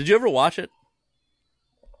 Did you ever watch it?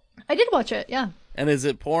 I did watch it, yeah. And is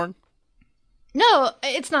it porn? No,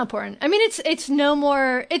 it's not porn. I mean, it's no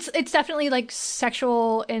more. It's definitely like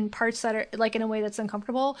sexual in parts that are like in a way that's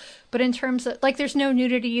uncomfortable. But in terms of like, there's no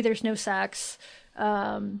nudity, there's no sex,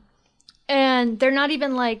 and they're not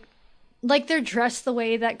even like they're dressed the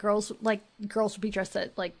way that girls would be dressed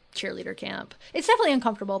at like cheerleader camp. It's definitely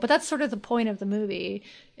uncomfortable, but that's sort of the point of the movie.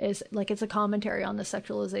 Is like it's a commentary on the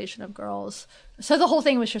sexualization of girls. So the whole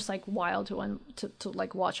thing was just like wild to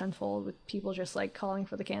like watch unfold, with people just like calling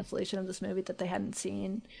for the cancellation of this movie that they hadn't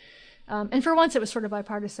seen. And for once, it was sort of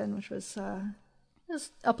bipartisan, which was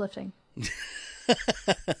uplifting.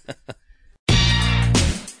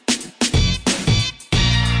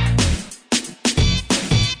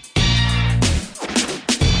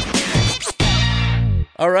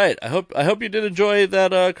 All right. I hope you did enjoy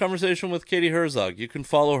that conversation with Katie Herzog. You can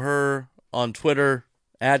follow her on Twitter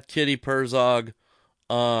at Kitty Herzog.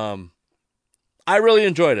 I really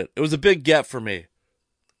enjoyed it. It was a big get for me.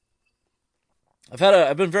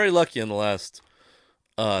 I've been very lucky in the last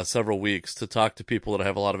several weeks to talk to people that I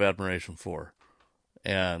have a lot of admiration for,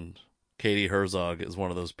 and Katie Herzog is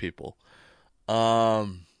one of those people.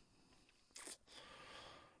 Boy,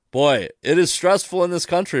 it is stressful in this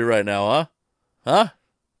country right now, huh?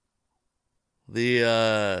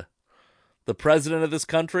 The president of this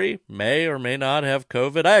country may or may not have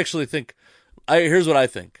COVID. I actually think, here's what I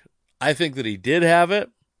think. I think that he did have it.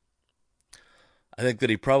 I think that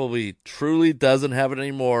he probably truly doesn't have it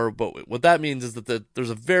anymore. But what that means is that there's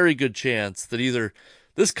a very good chance that either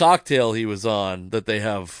this cocktail he was on that they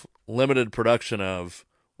have limited production of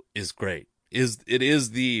is great. It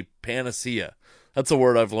is the panacea. That's a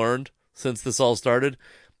word I've learned since this all started.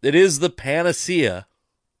 It is the panacea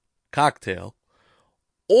cocktail.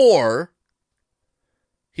 Or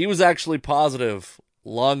he was actually positive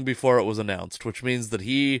long before it was announced, which means that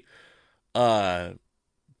he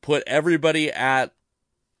put everybody at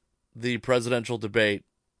the presidential debate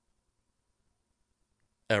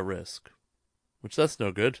at risk, which that's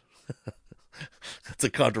no good. That's a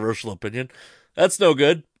controversial opinion. That's no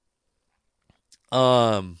good.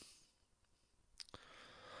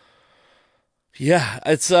 Yeah,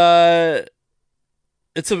 it's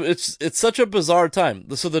such a bizarre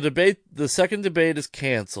time. So the second debate is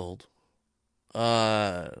canceled.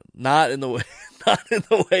 Not in the way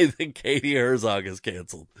that Katie Herzog is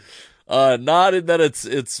canceled. Not in that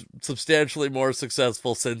it's substantially more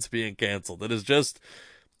successful since being canceled.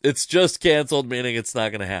 It's just canceled, meaning it's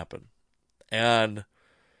not going to happen. And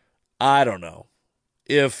I don't know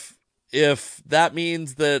if that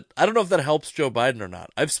means that, I don't know if that helps Joe Biden or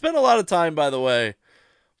not. I've spent a lot of time, by the way,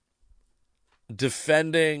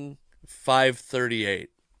 defending 538,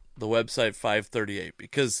 the website 538,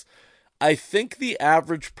 because I think the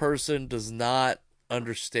average person does not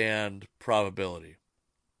understand probability.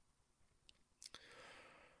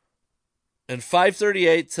 And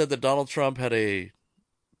 538 said that Donald Trump had a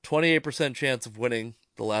 28% chance of winning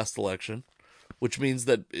the last election, which means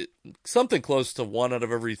that something close to 1 out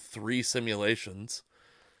of every 3 simulations,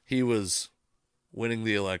 he was winning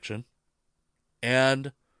the election.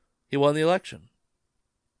 And he won the election.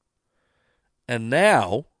 And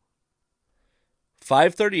now,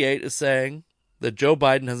 538 is saying that Joe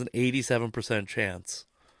Biden has an 87% chance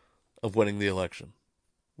of winning the election.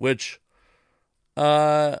 Which,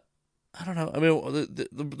 I don't know. I mean,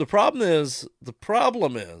 the problem is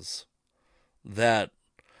that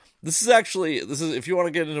This is if you want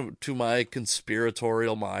to get into my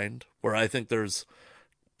conspiratorial mind, where I think there's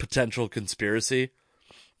potential conspiracy.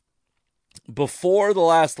 Before the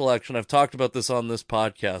last election, I've talked about this on this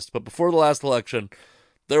podcast, but before the last election,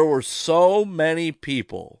 there were so many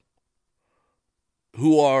people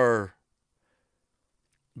who are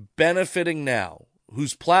benefiting now,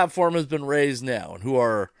 whose platform has been raised now, and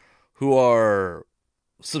who are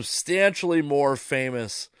substantially more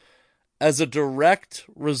famous as a direct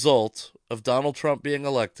result of Donald Trump being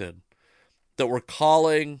elected, that were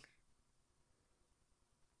calling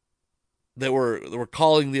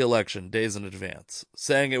the election days in advance,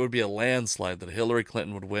 saying it would be a landslide, that Hillary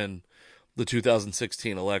Clinton would win the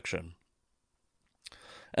 2016 election.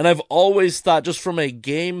 And I've always thought, just from a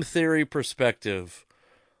game theory perspective,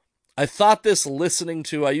 I thought this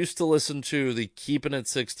I used to listen to the Keeping It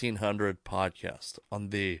 1600 podcast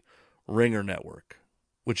on the Ringer Network,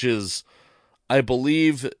 which is, I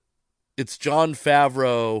believe, it's Jon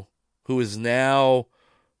Favreau, who is now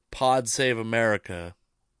Pod Save America,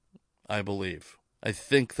 I believe. I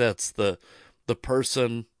think that's the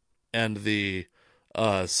person and the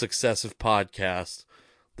successive podcast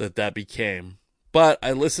that became. But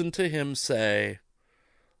I listened to him say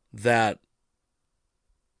that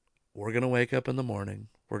we're going to wake up in the morning,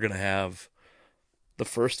 we're going to have the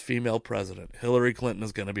first female president. Hillary Clinton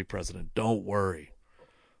is going to be president. Don't worry.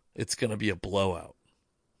 It's going to be a blowout.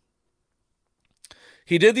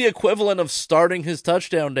 He did the equivalent of starting his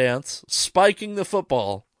touchdown dance, spiking the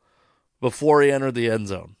football before he entered the end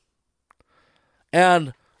zone.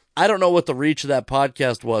 And I don't know what the reach of that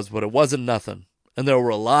podcast was, but it wasn't nothing. And there were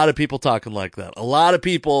a lot of people talking like that. A lot of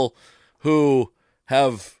people who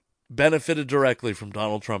have benefited directly from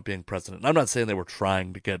Donald Trump being president. And I'm not saying they were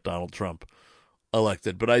trying to get Donald Trump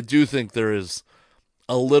elected, but I do think there is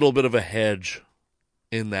a little bit of a hedge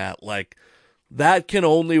in that. Like, that can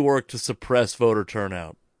only work to suppress voter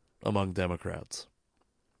turnout among Democrats.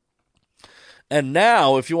 And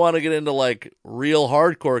now, if you want to get into like real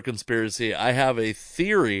hardcore conspiracy, I have a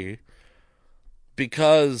theory,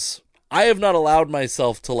 because I have not allowed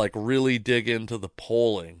myself to like really dig into the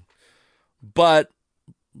polling, but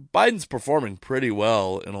Biden's performing pretty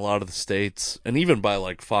well in a lot of the states, and even by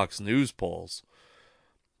like Fox News polls.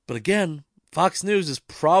 But again, Fox News is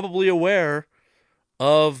probably aware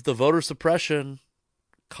of the voter suppression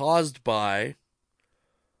caused by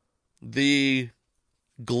the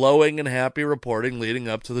glowing and happy reporting leading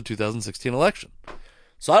up to the 2016 election.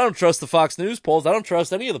 So I don't trust the Fox News polls. I don't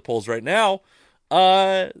trust any of the polls right now.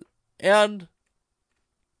 And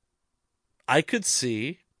I could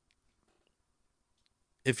see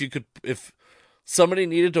if somebody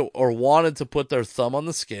needed to or wanted to put their thumb on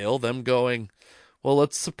the scale, them going, well,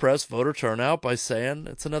 let's suppress voter turnout by saying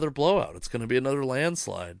it's another blowout. It's going to be another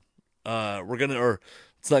landslide. It's not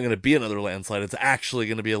going to be another landslide. It's actually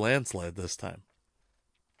going to be a landslide this time.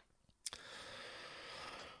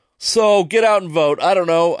 So get out and vote. I don't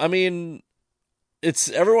know. I mean,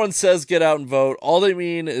 everyone says get out and vote. All they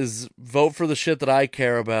mean is vote for the shit that I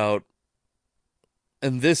care about.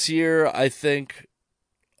 And this year, I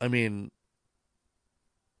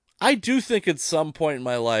do think at some point in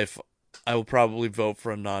my life, I will probably vote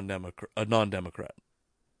for a non-Democrat.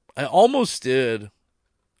 I almost did.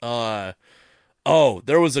 There's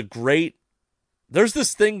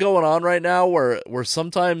this thing going on right now where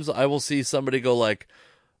sometimes I will see somebody go like,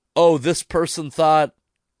 oh, this person thought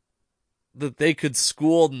that they could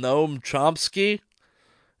school Noam Chomsky.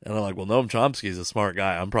 And I'm like, well, Noam Chomsky is a smart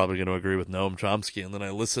guy. I'm probably going to agree with Noam Chomsky. And then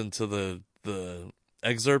I listen to the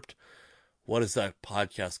excerpt. What is that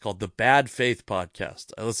podcast called? The Bad Faith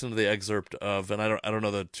Podcast. I listened to the excerpt of, and I don't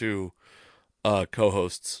know the two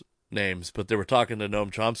co-hosts' names, but they were talking to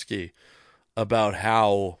Noam Chomsky about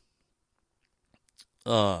how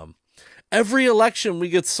every election we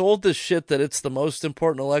get sold this shit that it's the most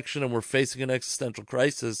important election and we're facing an existential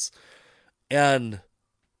crisis. And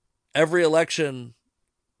every election,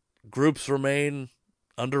 groups remain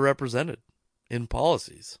underrepresented in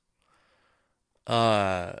policies.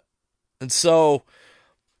 And so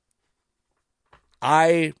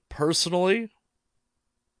I personally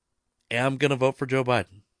am going to vote for Joe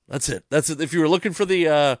Biden. That's it. If you were looking for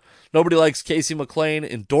the nobody likes Casey McLean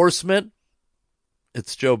endorsement,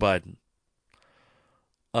 it's Joe Biden.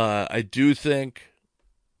 I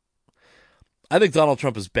think Donald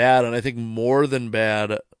Trump is bad, and I think more than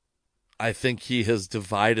bad, I think he has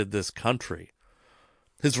divided this country.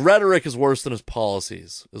 His rhetoric is worse than his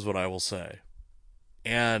policies, is what I will say.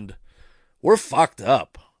 And we're fucked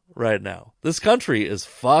up right now. This country is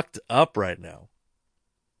fucked up right now.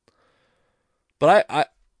 But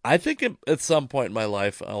I think at some point in my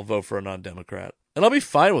life, I'll vote for a non-Democrat. And I'll be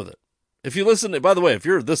fine with it. If you listen, by the way, if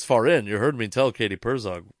you're this far in, you heard me tell Katie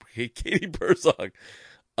Herzog,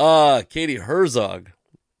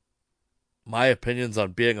 my opinions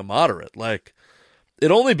on being a moderate. Like,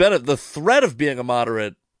 the threat of being a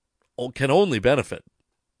moderate can only benefit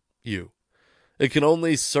you. It can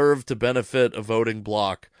only serve to benefit a voting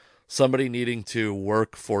bloc, somebody needing to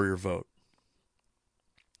work for your vote.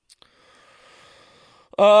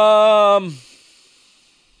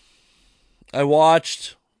 I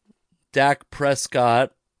watched Dak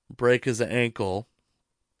Prescott break his ankle,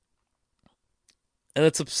 and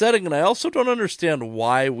it's upsetting, and I also don't understand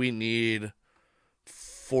why we need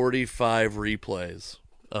 45 replays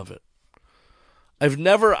of it.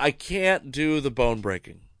 I can't do the bone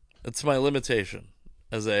breaking. It's my limitation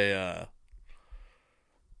as a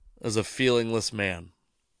feelingless man.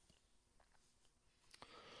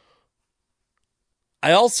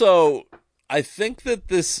 I think that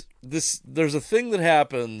there's a thing that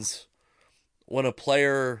happens when a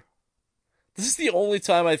player, this is the only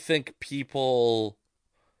time I think people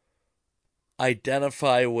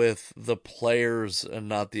identify with the players and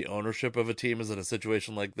not the ownership of a team is in a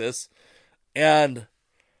situation like this. And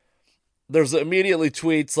there's immediately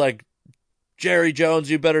tweets like, Jerry Jones,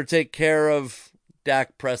 you better take care of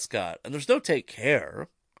Dak Prescott. And there's no take care.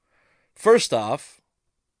 First off,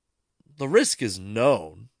 the risk is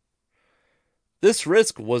known. This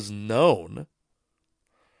risk was known.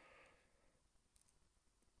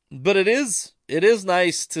 But it is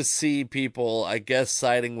nice to see people, I guess,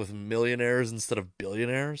 siding with millionaires instead of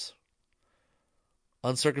billionaires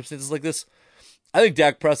on circumstances like this. I think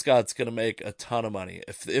Dak Prescott's going to make a ton of money.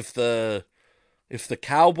 If the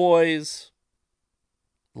Cowboys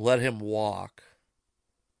let him walk,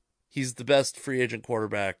 he's the best free agent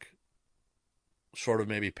quarterback short of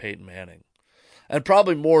maybe Peyton Manning. And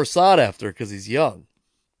probably more sought after because he's young.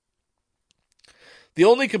 The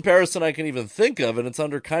only comparison I can even think of, and it's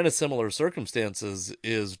under kind of similar circumstances,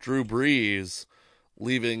 is Drew Brees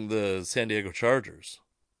leaving the San Diego Chargers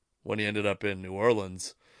when he ended up in New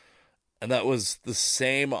Orleans. And that was the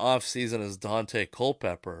same offseason as Dante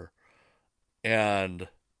Culpepper. And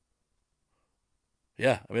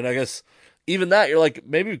yeah, I mean, I guess even that, you're like,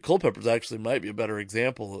 maybe Culpepper's actually might be a better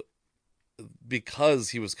example because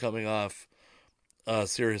he was coming off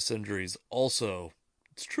serious injuries. Also,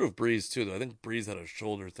 it's true of Breeze too, though. I think Breeze had a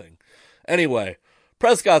shoulder thing. Anyway,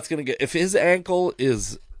 Prescott's going to get, if his ankle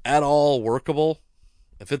is at all workable,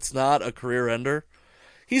 if it's not a career ender,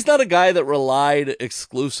 he's not a guy that relied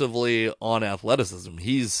exclusively on athleticism.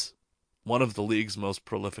 He's one of the league's most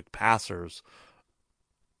prolific passers,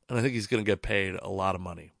 and I think he's going to get paid a lot of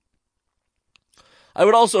money. I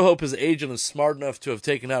would also hope his agent is smart enough to have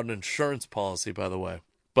taken out an insurance policy, by the way.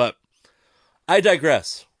 But I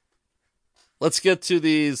digress. Let's get to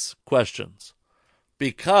these questions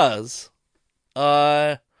because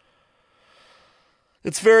it's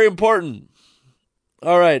very important.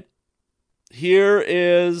 All right. Here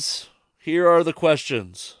are the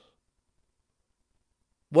questions.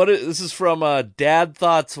 This is from Dad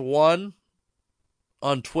Thoughts 1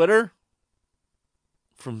 on Twitter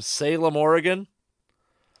from Salem, Oregon.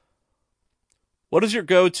 What is your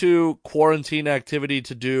go-to quarantine activity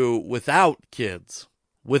to do without kids?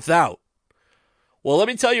 Without. Well, let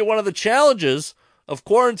me tell you one of the challenges of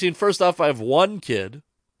quarantine. First off, I have one kid,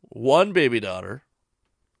 one baby daughter.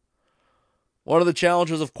 One of the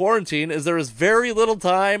challenges of quarantine is there is very little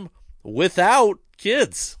time without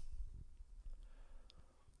kids.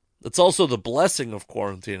 It's also the blessing of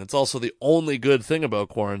quarantine. It's also the only good thing about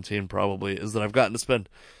quarantine, probably, is that I've gotten to spend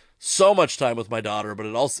so much time with my daughter, but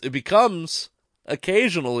it becomes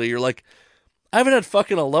occasionally, you're like, I haven't had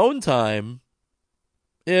fucking alone time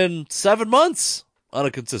in 7 months on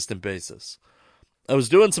a consistent basis. I was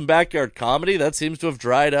doing some backyard comedy. That seems to have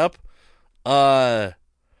dried up. On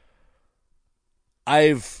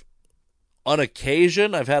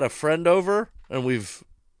occasion, I've had a friend over and we've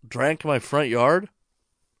drank my front yard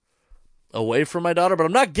away from my daughter, but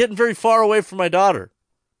I'm not getting very far away from my daughter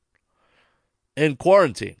in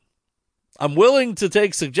quarantine. I'm willing to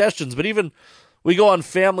take suggestions, but even we go on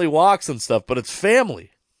family walks and stuff, but it's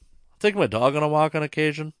family. I take my dog on a walk on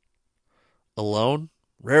occasion. Alone?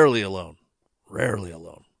 Rarely alone.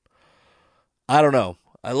 I don't know.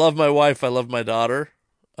 I love my wife. I love my daughter.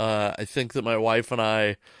 I think that my wife and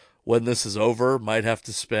I, when this is over, might have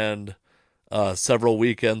to spend several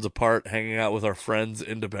weekends apart hanging out with our friends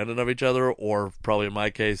independent of each other, or probably in my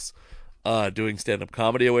case, doing stand-up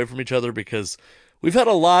comedy away from each other, because we've had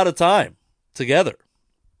a lot of time together.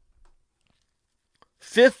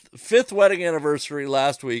 Fifth wedding anniversary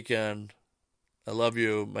last weekend. I love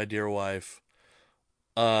you, my dear wife.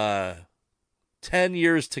 10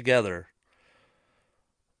 years together.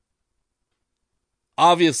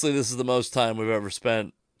 Obviously, this is the most time we've ever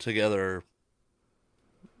spent together.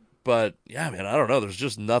 But, yeah, man, I don't know. There's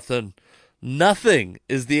just nothing. Nothing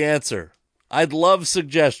is the answer. I'd love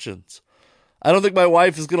suggestions. I don't think my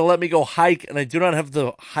wife is going to let me go hike, and I do not have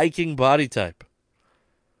the hiking body type.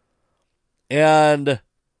 And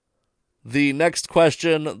the next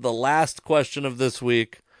question, the last question of this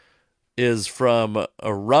week, is from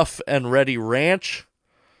a Rough and Ready Ranch,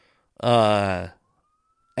 at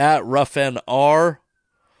RoughNR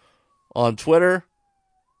on Twitter.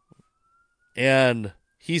 And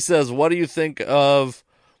he says, what are your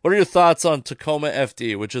thoughts on Tacoma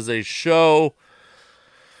FD, which is a show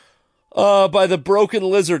by the Broken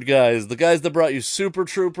Lizard guys, the guys that brought you Super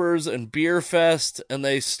Troopers and Beer Fest, and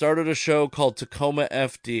they started a show called Tacoma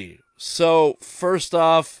FD. So, first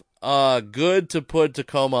off, good to put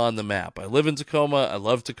Tacoma on the map. I live in Tacoma. I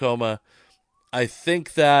love Tacoma. I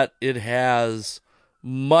think that it has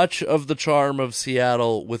much of the charm of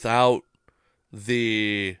Seattle without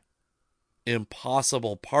the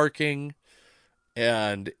impossible parking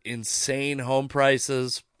and insane home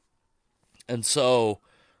prices. And so,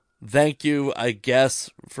 thank you, I guess,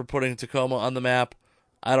 for putting Tacoma on the map.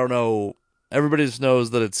 I don't know. Everybody just knows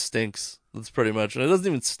that it stinks. That's pretty much it. It doesn't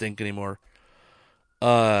even stink anymore.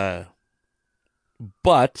 But,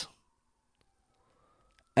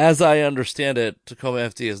 as I understand it, Tacoma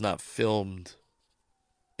FD is not filmed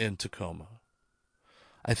in Tacoma.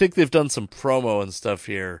 I think they've done some promo and stuff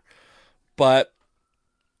here. But,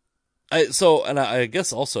 I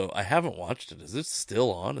guess also, I haven't watched it. Is it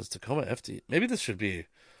still on? Is Tacoma FD? Maybe this should be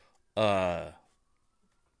like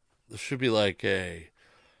a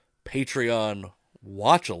Patreon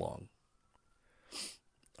watch-along.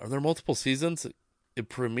 Are there multiple seasons? It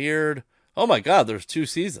premiered... Oh my god, there's 2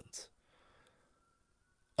 seasons.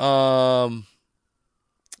 Yeah,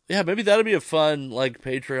 maybe that'd be a fun, like,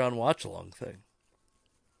 Patreon watch-along thing.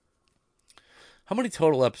 How many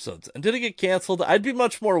total episodes? And did it get canceled? I'd be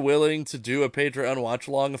much more willing to do a Patreon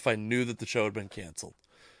watch-along if I knew that the show had been canceled.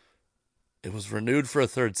 It was renewed for a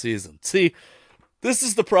 3rd season. See, this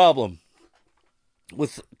is the problem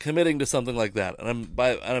with committing to something like that. And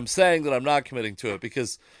I'm saying that I'm not committing to it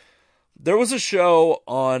because there was a show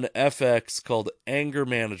on FX called Anger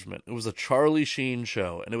Management. It was a Charlie Sheen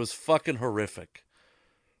show, and it was fucking horrific.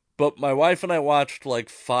 But my wife and I watched like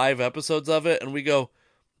 5 episodes of it, and we go,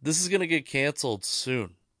 this is going to get canceled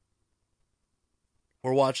soon.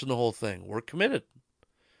 We're watching the whole thing. We're committed.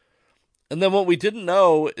 And then what we didn't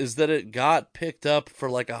know is that it got picked up for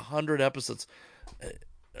like 100 episodes.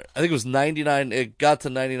 I think it was 99. It got to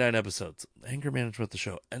 99 episodes. Anger Management, the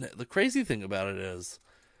show. And the crazy thing about it is,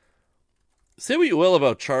 say what you will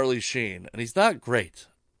about Charlie Sheen, and he's not great.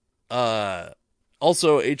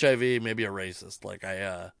 Also, HIV, maybe a racist. Like,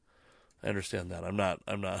 I understand that. I'm not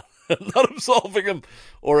I'm not absolving him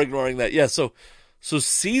or ignoring that. Yeah, so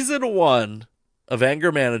season 1 of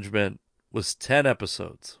Anger Management was 10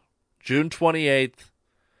 episodes. June 28th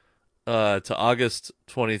to August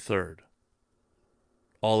 23rd.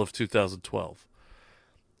 All of 2012.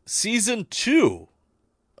 Season 2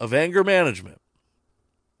 of Anger Management.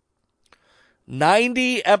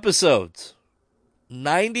 90 episodes.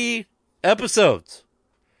 90 episodes.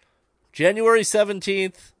 January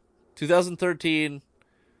 17th, 2013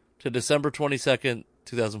 to December 22nd,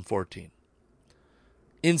 2014.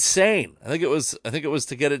 Insane. I think it was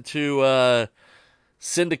to get it to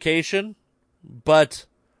syndication, but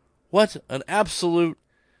what an absolute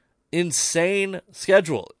insane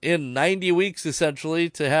schedule in 90 weeks, essentially,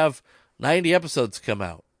 to have 90 episodes come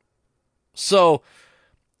out. So,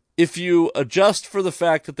 if you adjust for the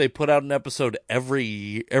fact that they put out an episode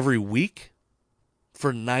every week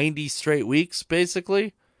for 90 straight weeks,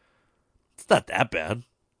 basically, it's not that bad.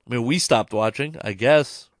 I mean, we stopped watching, I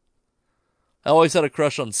guess. I always had a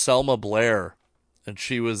crush on Selma Blair, and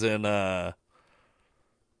she was in the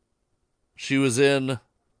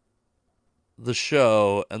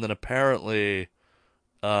show, and then apparently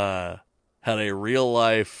had a real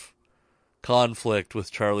life conflict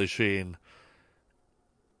with Charlie Sheen,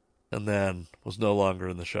 and then was no longer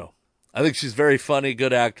in the show. I think she's very funny,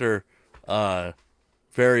 good actor,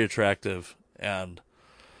 very attractive, and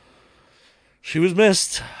she was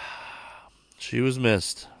missed. She was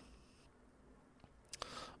missed.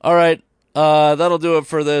 All right, that'll do it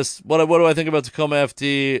for this. What do I think about Tacoma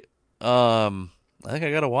FD? I think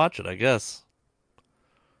I gotta watch it, I guess.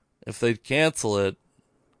 If they cancel it,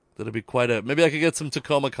 that'd be maybe I could get some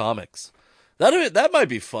Tacoma comics. That might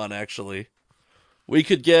be fun, actually. We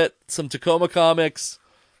could get some Tacoma comics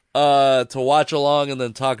to watch along and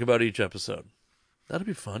then talk about each episode. That'd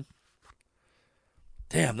be fun.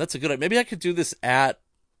 Damn, that's a good idea. Maybe I could do this at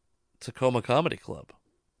Tacoma Comedy Club.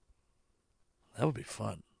 That would be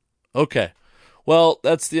fun. Okay. Well,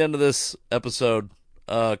 that's the end of this episode.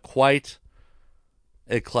 Quite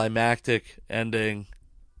a climactic ending.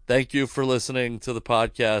 Thank you for listening to the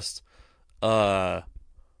podcast.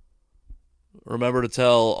 Remember to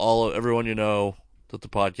tell everyone you know that the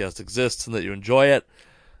podcast exists and that you enjoy it.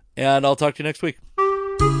 And I'll talk to you next week.